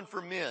worst one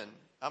for men.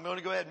 I'm going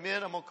to go ahead,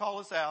 men, I'm going to call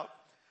us out.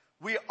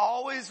 We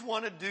always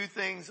want to do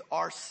things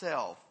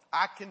ourselves.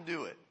 I can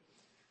do it.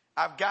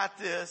 I've got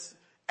this.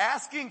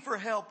 Asking for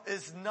help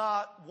is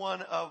not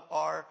one of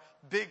our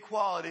big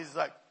qualities.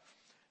 Like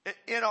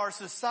in our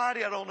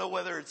society, I don't know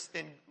whether it's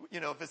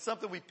if it's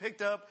something we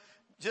picked up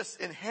just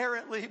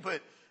inherently,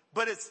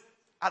 but it's,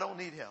 I don't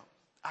need help.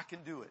 I can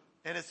do it.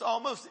 And it's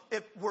almost,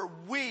 if we're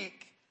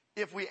weak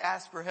if we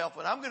ask for help.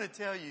 And I'm going to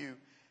tell you,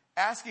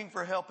 asking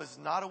for help is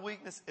not a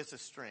weakness, it's a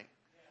strength.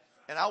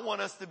 And I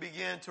want us to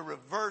begin to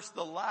reverse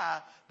the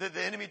lie that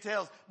the enemy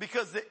tells.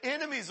 Because the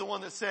enemy's the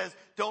one that says,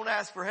 don't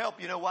ask for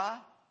help. You know why?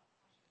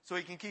 So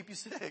he can keep you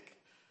sick.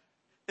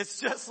 It's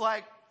just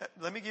like,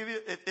 let me give you,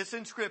 it's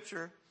in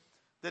Scripture.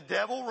 The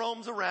devil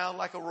roams around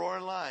like a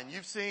roaring lion.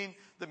 You've seen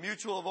the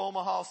Mutual of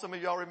Omaha. Some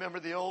of y'all remember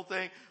the old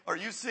thing. Or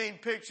you've seen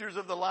pictures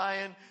of the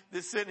lion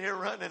that's sitting here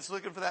running. It's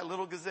looking for that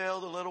little gazelle,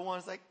 the little one.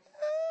 It's like,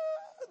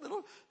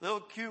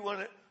 little cute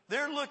one.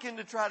 They're looking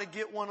to try to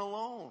get one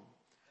alone.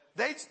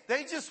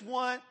 They just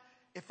want,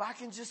 if I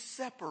can just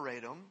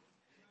separate them,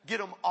 get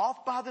them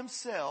off by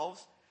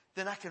themselves,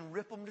 then I can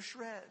rip them to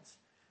shreds.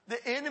 The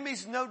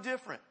enemy's no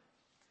different.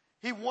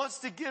 He wants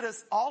to get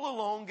us all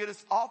alone, get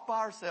us off by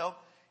ourselves.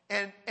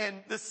 And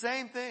the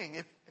same thing,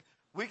 if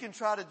we can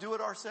try to do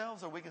it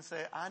ourselves, or we can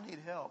say, I need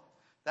help.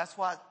 That's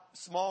why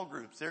small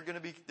groups, they're going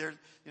to be,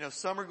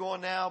 some are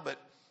going now, but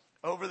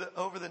over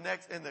the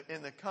next, in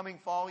the coming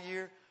fall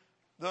year,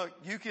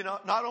 you can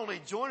not only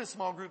join a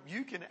small group,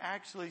 you can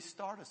actually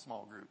start a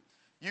small group.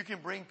 You can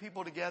bring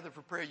people together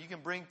for prayer. You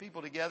can bring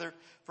people together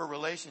for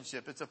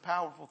relationship. It's a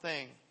powerful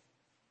thing.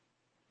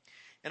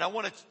 And I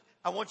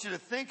want you to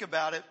think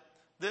about it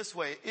this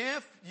way.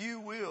 If you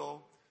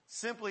will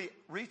simply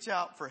reach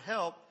out for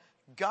help,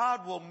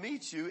 God will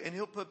meet you and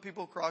He'll put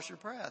people across your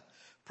path.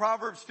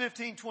 Proverbs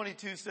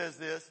 15:22 says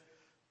this,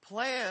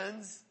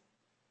 plans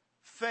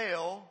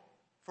fail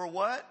for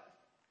what?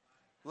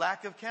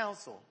 Lack of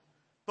counsel.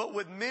 But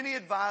with many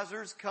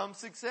advisors comes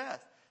success.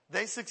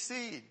 They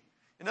succeed.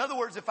 In other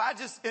words, if I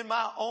just, in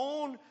my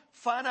own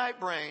finite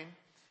brain,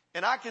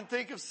 and I can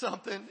think of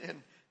something,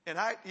 and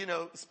I,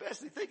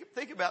 especially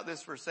think about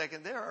this for a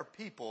second. There are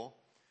people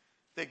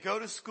that go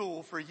to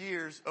school for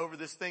years over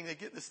this thing. They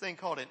get this thing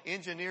called an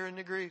engineering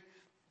degree.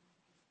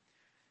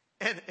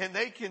 And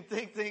they can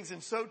think things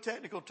in so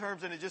technical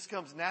terms, and it just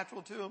comes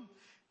natural to them.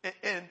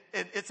 And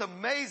it's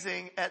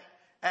amazing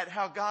at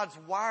how God's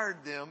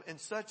wired them in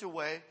such a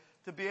way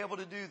to be able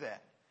to do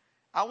that.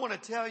 I want to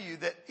tell you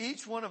that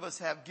each one of us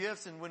have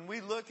gifts, and when we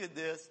look at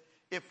this,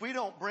 if we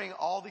don't bring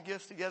all the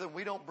gifts together,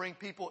 we don't bring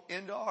people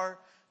into our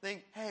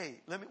thing,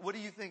 hey, what do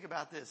you think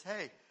about this?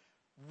 Hey,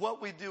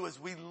 what we do is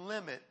we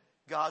limit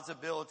God's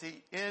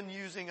ability in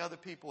using other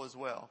people as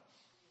well.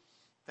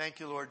 Thank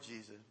you, Lord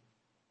Jesus.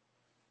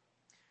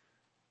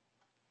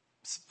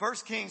 1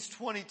 Kings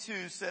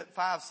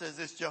 22:5 says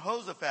this,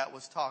 Jehoshaphat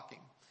was talking.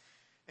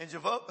 And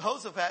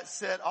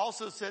Jehoshaphat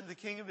also said to the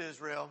king of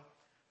Israel,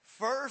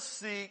 first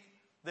seek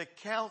the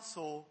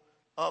counsel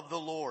of the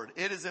Lord.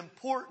 It is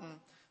important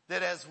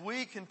that as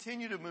we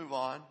continue to move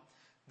on,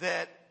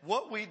 that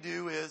what we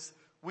do is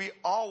we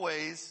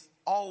always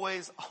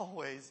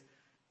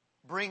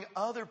bring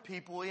other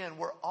people in.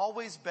 We're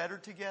always better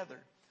together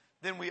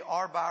than we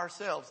are by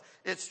ourselves.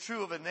 It's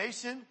true of a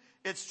nation.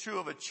 It's true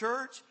of a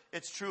church.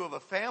 It's true of a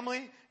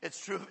family.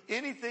 It's true of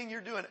anything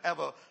you're doing,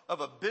 of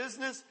a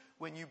business.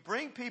 When you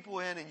bring people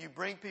in and you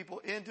bring people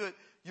into it,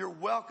 you're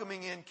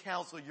welcoming in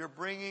counsel. You're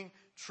bringing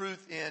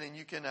truth in, and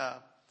you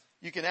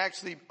can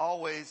actually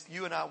always,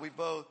 you and I, we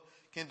both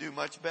can do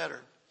much better.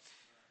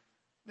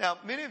 Now,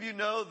 many of you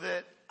know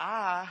that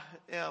I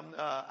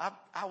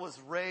was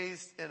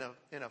raised in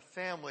a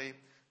family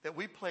that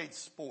we played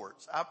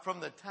sports.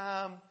 From the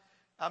time,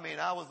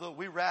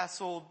 we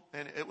wrestled,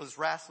 and it was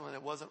wrestling.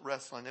 It wasn't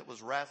wrestling. It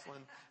was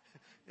wrestling.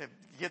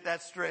 Get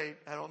that straight.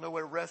 I don't know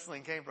where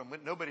wrestling came from.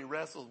 Nobody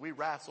wrestles. We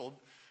wrestled.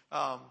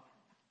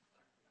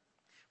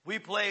 We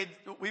played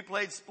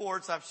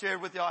sports. I've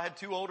shared with y'all, I had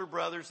two older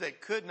brothers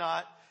that could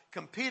not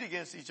compete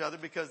against each other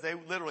because they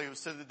literally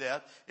was to the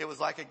death. It was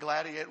like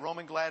a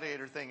Roman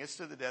gladiator thing. It's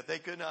to the death. They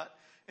could not.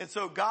 And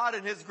so God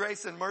in his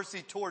grace and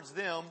mercy towards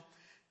them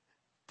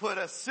put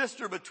a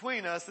sister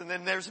between us, and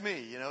then there's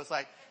me. It's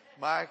like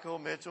Michael,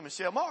 Mitchell,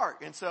 Michelle,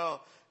 Mark. And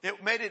so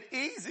it made it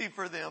easy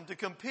for them to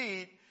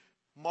compete,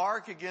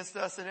 Mark against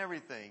us and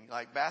everything,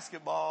 like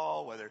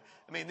basketball,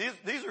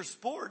 these are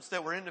sports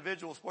that were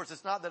individual sports.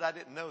 It's not that I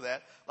didn't know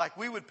that. Like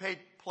we would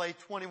play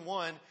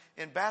 21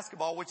 in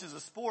basketball, which is a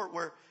sport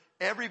where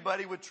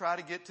everybody would try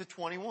to get to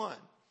 21.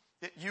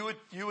 You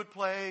would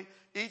play,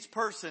 each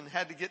person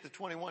had to get to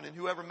 21, and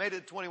whoever made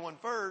it to 21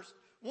 first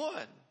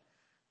won.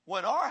 Well,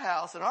 in our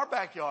house, in our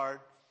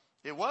backyard,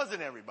 it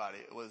wasn't everybody.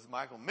 It was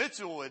Michael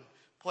Mitchell would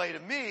play to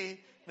me,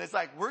 and it's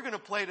like, we're going to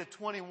play to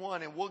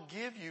 21 and we'll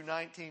give you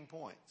 19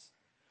 points.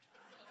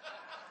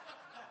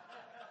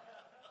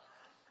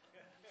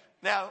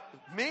 Now,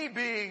 me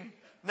being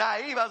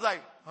naive, I was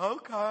like,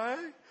 okay,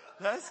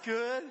 that's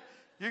good.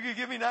 You can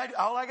give me 90.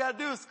 All I got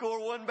to do is score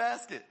one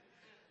basket.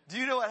 Do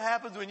you know what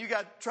happens when you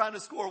got trying to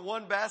score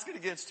one basket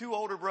against two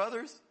older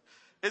brothers?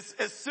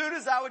 As soon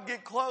as I would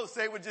get close,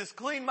 they would just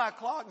clean my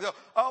clock and go,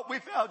 oh, we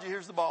fouled you.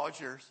 Here's the ball.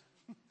 It's yours.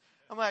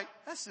 I'm like,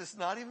 that's just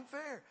not even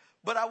fair.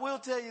 But I will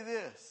tell you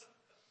this.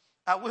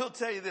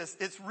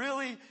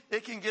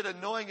 It can get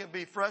annoying and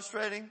be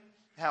frustrating.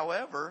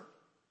 However,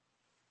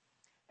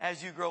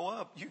 as you grow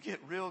up, you get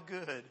real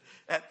good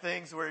at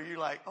things where you're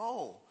like,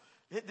 oh,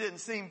 it didn't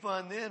seem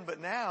fun then, but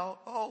now,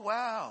 oh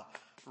wow,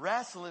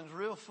 wrestling's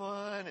real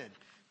fun, and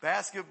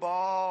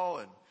basketball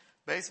and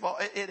baseball.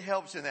 It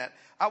helps in that.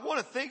 I want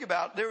to think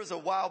about, there was a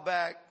while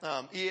back,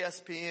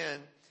 ESPN.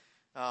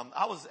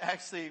 I was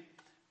actually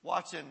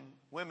watching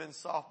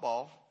women's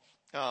softball,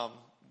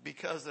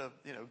 because of,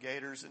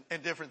 Gators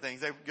and different things.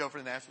 They go for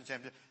the national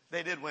championship.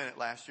 They did win it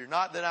last year.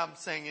 Not that I'm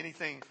saying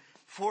anything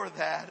for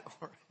that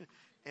or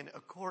in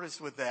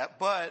accordance with that,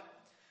 but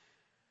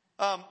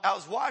I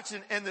was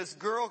watching, and this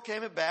girl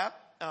came at bat,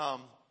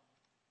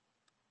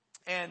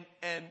 and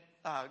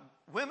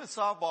women's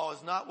softball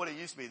is not what it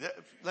used to be.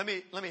 Let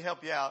me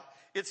help you out.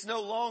 It's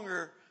no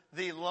longer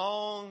the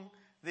long,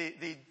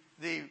 the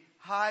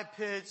high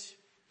pitch.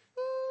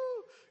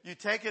 Woo, you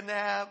take a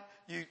nap,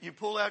 you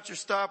pull out your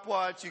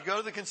stopwatch, you go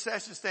to the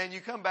concession stand,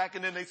 you come back,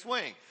 and then they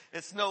swing.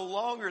 It's no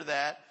longer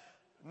that.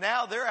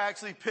 Now they're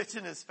actually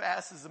pitching as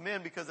fast as the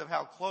men because of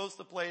how close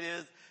the plate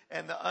is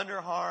and the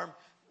underarm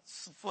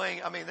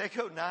fling. They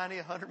go 90,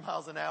 100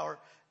 miles an hour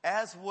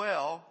as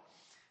well.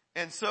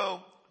 And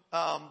so,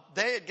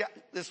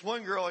 this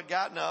one girl had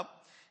gotten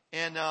up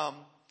and,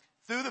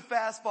 threw the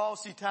fastball.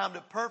 She timed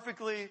it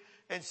perfectly,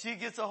 and she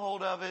gets a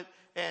hold of it,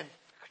 and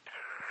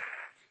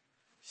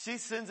she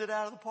sends it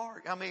out of the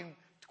park.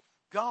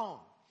 Gone.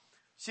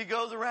 She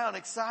goes around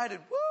excited.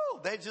 Woo!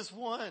 They just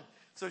won.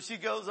 So she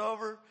goes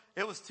over.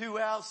 It was 2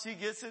 outs. She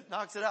gets it,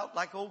 knocks it out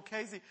like old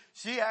Casey.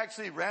 She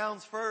actually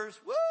rounds first.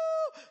 Woo!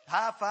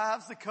 High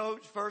fives the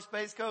coach, first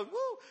base coach.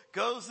 Woo!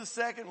 Goes to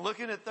second,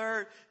 looking at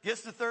third,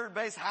 gets to third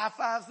base, high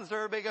fives the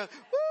third base, goes,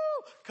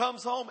 woo!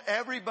 comes home.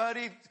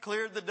 Everybody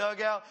cleared the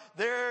dugout.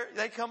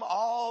 They come,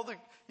 all the,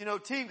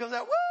 team comes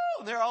out. Woo!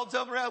 And they're all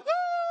jumping around.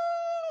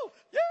 Woo!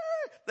 Yeah!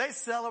 They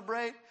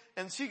celebrate.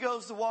 And she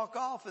goes to walk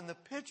off, and the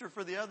pitcher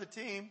for the other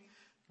team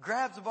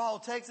grabs the ball,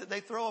 takes it.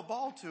 They throw a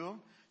ball to him.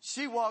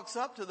 She walks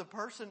up to the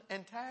person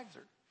and tags her.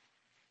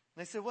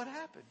 And they said, what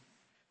happened?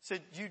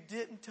 Said, you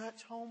didn't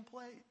touch home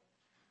plate.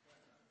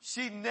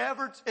 She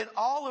never, in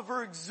all of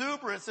her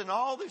exuberance and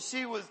all that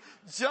she was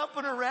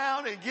jumping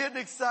around and getting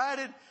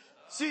excited,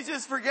 she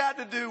just forgot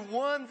to do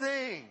one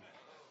thing.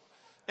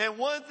 And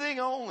one thing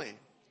only.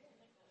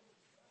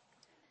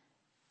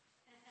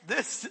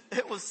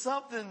 It was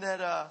something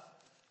that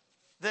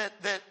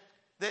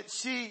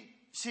she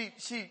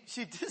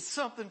did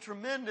something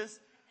tremendous,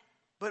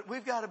 but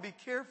we've got to be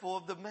careful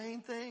of the main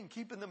thing,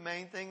 keeping the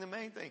main thing the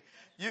main thing.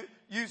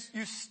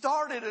 You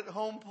started at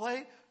home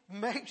plate.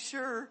 Make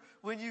sure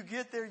when you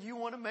get there, you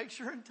want to make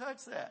sure and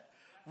touch that.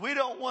 We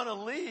don't want to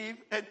leave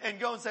and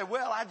go and say,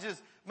 well, I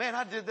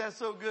did that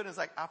so good. It's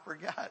like, I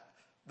forgot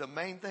the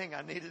main thing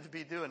I needed to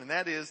be doing. And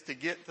that is to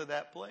get to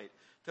that plate,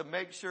 to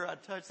make sure I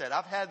touch that.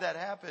 I've had that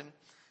happen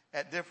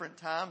at different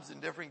times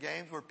in different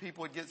games where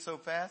people would get so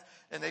fast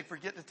and they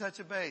forget to touch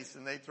a base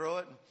and they throw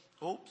it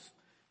and oops,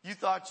 you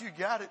thought you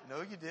got it.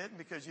 No, you didn't,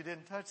 because you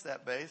didn't touch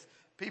that base.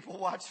 People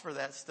watch for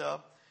that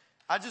stuff.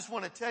 I just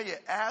want to tell you,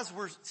 as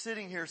we're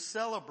sitting here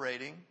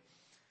celebrating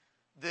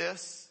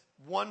this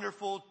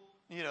wonderful,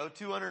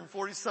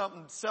 240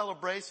 something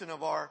celebration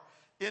of our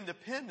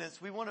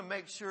independence, we want to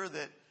make sure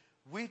that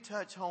we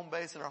touch home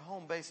base, and our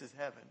home base is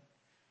heaven.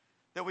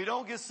 That we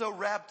don't get so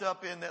wrapped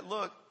up in that,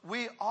 look,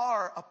 we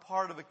are a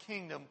part of a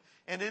kingdom,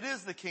 and it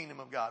is the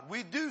kingdom of God.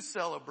 We do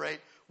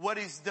celebrate what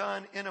He's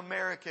done in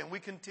America, and we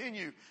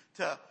continue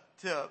to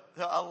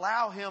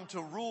allow Him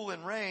to rule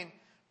and reign,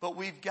 but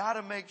we've got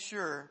to make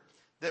sure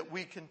that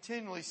we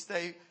continually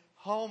stay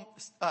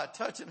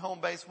touching home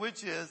base,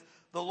 which is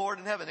the Lord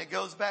in heaven. It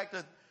goes back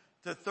to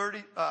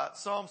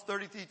Psalms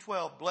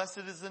 33:12. Blessed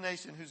is the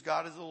nation whose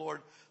God is the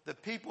Lord, the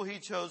people He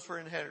chose for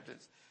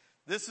inheritance.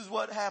 This is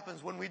what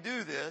happens when we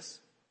do this.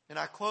 And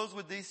I close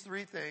with these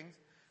three things.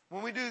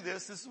 When we do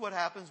this is what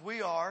happens.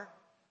 We are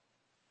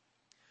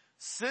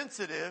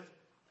sensitive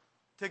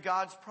to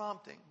God's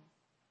prompting.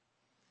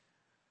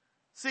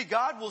 See,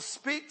 God will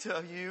speak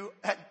to you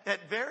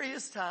at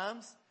various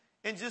times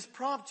and just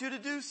prompt you to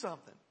do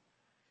something.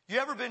 You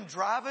ever been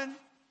driving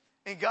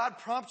and God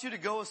prompts you to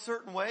go a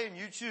certain way and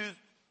you choose,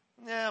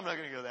 I'm not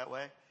going to go that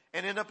way,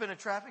 and end up in a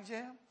traffic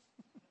jam?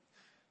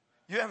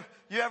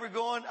 You ever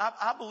going?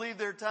 I believe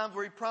there are times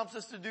where He prompts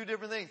us to do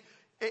different things.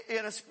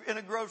 In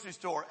a grocery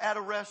store, at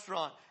a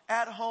restaurant,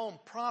 at home,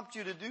 prompt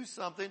you to do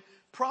something,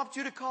 prompt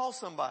you to call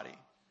somebody.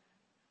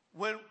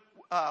 What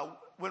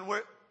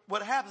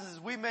happens is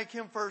we make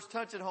Him first,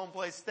 touch at home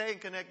place, staying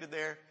connected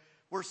there.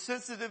 We're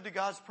sensitive to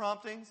God's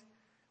promptings.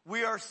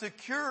 We are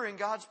secure in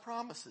God's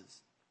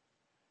promises.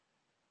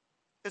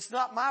 It's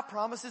not my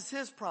promise, it's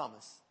His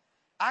promise.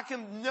 I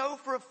can know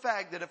for a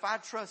fact that if I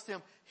trust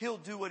Him, He'll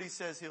do what He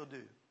says He'll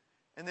do.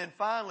 And then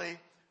finally,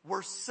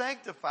 we're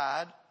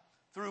sanctified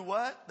through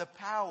what? The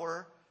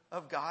power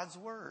of God's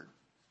Word.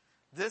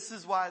 This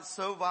is why it's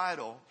so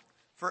vital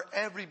for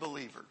every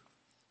believer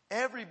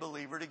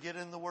to get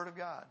in the Word of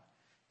God.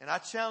 And I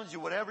challenge you,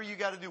 whatever you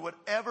got to do,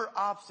 whatever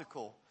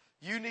obstacle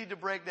you need to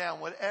break down,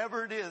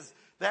 whatever it is,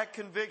 that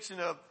conviction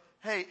of,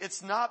 hey,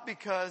 it's not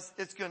because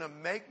it's going to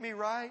make me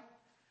right.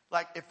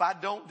 Like if I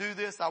don't do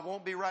this, I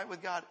won't be right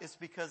with God. It's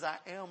because I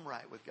am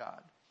right with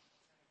God.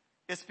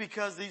 It's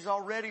because He's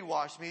already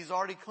washed me. He's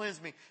already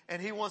cleansed me.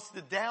 And He wants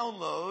to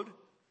download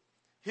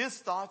His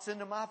thoughts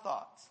into my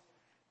thoughts.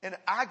 And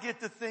I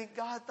get to think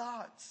God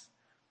thoughts.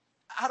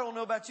 I don't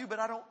know about you, but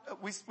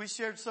we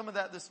shared some of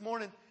that this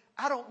morning.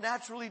 I don't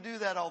naturally do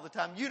that all the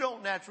time. You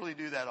don't naturally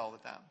do that all the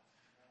time.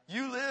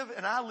 You live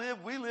and I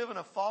live, we live in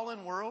a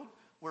fallen world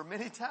where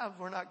many times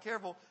we're not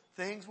careful.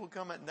 Things will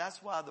come in. And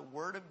that's why the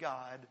Word of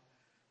God,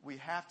 we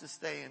have to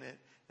stay in it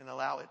and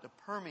allow it to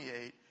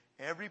permeate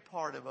every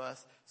part of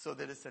us so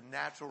that it's a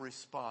natural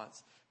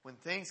response. When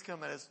things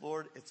come at us,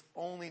 Lord, it's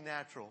only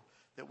natural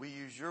that we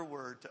use Your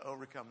Word to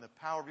overcome, the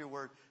power of Your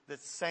Word that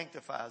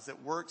sanctifies,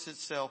 that works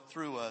itself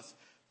through us,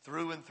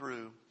 through and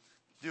through,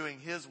 doing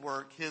His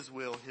work, His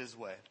will, His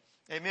way.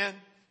 Amen.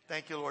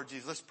 Thank you, Lord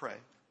Jesus. Let's pray.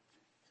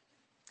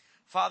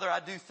 Father, I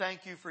do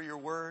thank You for Your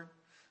Word.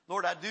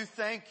 Lord, I do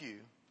thank You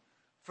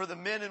for the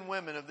men and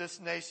women of this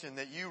nation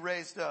that You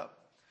raised up,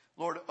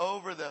 Lord,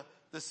 over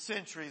the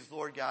centuries,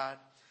 Lord God,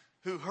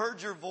 who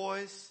heard Your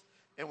voice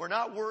and were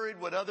not worried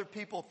what other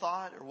people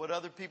thought or what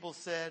other people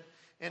said.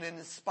 And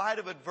in spite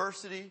of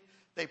adversity,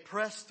 they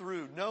pressed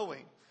through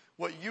knowing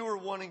what You were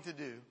wanting to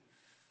do.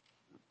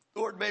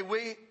 Lord, may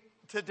we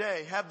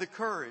today have the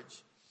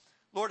courage,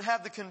 Lord,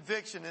 have the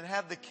conviction and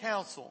have the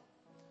counsel,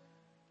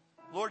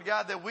 Lord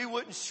God, that we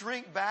wouldn't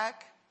shrink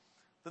back,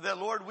 but that,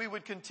 Lord, we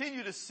would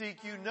continue to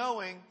seek You,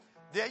 knowing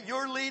that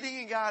You're leading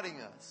and guiding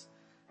us.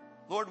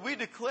 Lord, we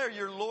declare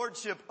Your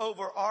lordship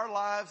over our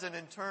lives and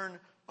in turn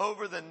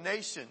over the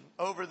nation,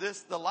 over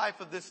the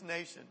life of this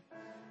nation.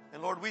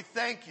 And Lord, we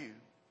thank You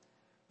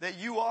that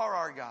you are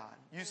our God.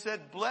 You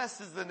said,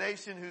 blessed is the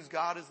nation whose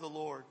God is the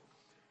Lord.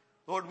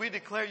 Lord, we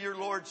declare your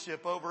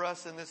lordship over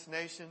us in this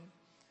nation.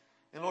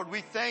 And Lord,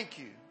 we thank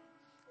you.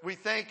 We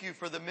thank you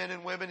for the men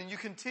and women, and you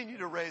continue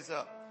to raise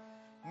up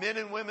men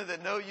and women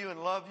that know you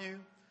and love you,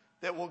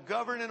 that will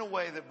govern in a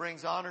way that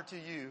brings honor to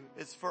you.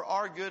 It's for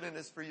our good and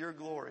it's for your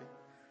glory.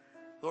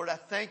 Lord, I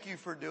thank you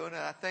for doing it.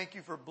 I thank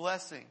you for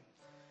blessing,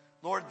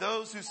 Lord,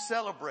 those who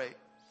celebrate,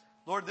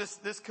 Lord,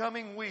 this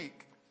coming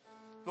week.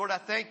 Lord, I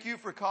thank you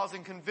for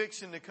causing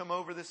conviction to come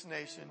over this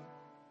nation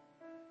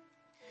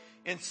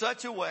in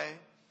such a way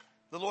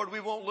that, Lord, we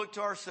won't look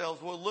to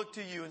ourselves. We'll look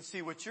to you and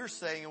see what you're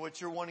saying and what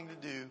you're wanting to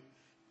do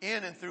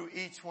in and through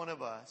each one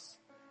of us.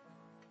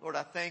 Lord,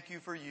 I thank you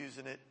for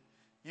using it,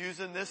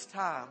 using this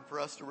time for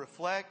us to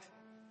reflect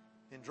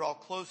and draw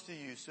close to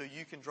you so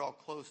you can draw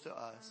close to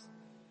us.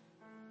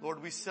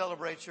 Lord, we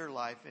celebrate your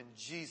life in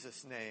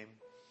Jesus' name.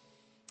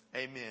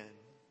 Amen.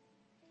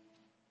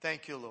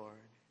 Thank you, Lord.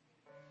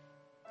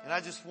 And I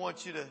just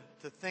want you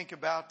to think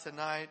about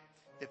tonight,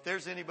 if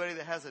there's anybody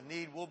that has a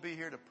need, we'll be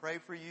here to pray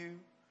for you.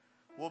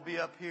 We'll be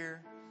up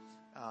here.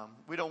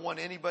 We don't want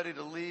anybody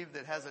to leave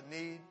that has a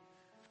need.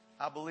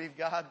 I believe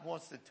God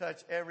wants to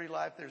touch every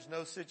life. There's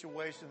no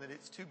situation that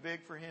it's too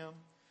big for him.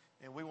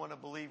 And we want to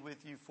believe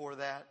with you for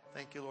that.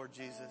 Thank you, Lord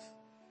Jesus.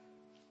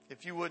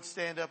 If you would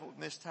stand up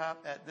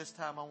at this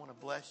time, I want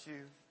to bless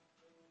you.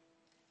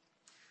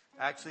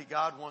 Actually,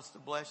 God wants to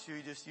bless you.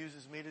 He just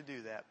uses me to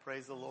do that.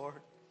 Praise the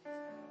Lord.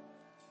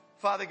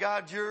 Father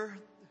God, you're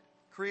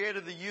creator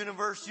of the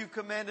universe. You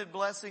commanded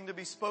blessing to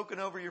be spoken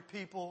over your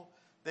people,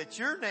 that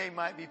your name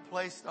might be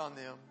placed on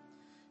them.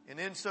 And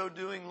in so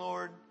doing,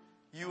 Lord,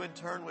 you in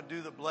turn would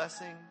do the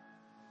blessing.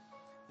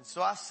 And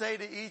so I say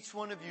to each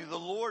one of you, the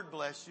Lord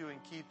bless you and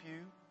keep you.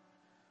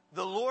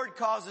 The Lord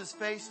cause his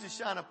face to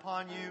shine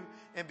upon you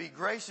and be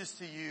gracious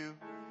to you.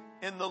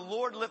 And the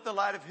Lord lift the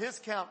light of his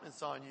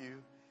countenance on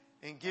you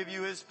and give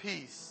you his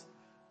peace.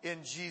 In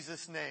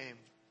Jesus' name,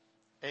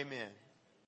 amen.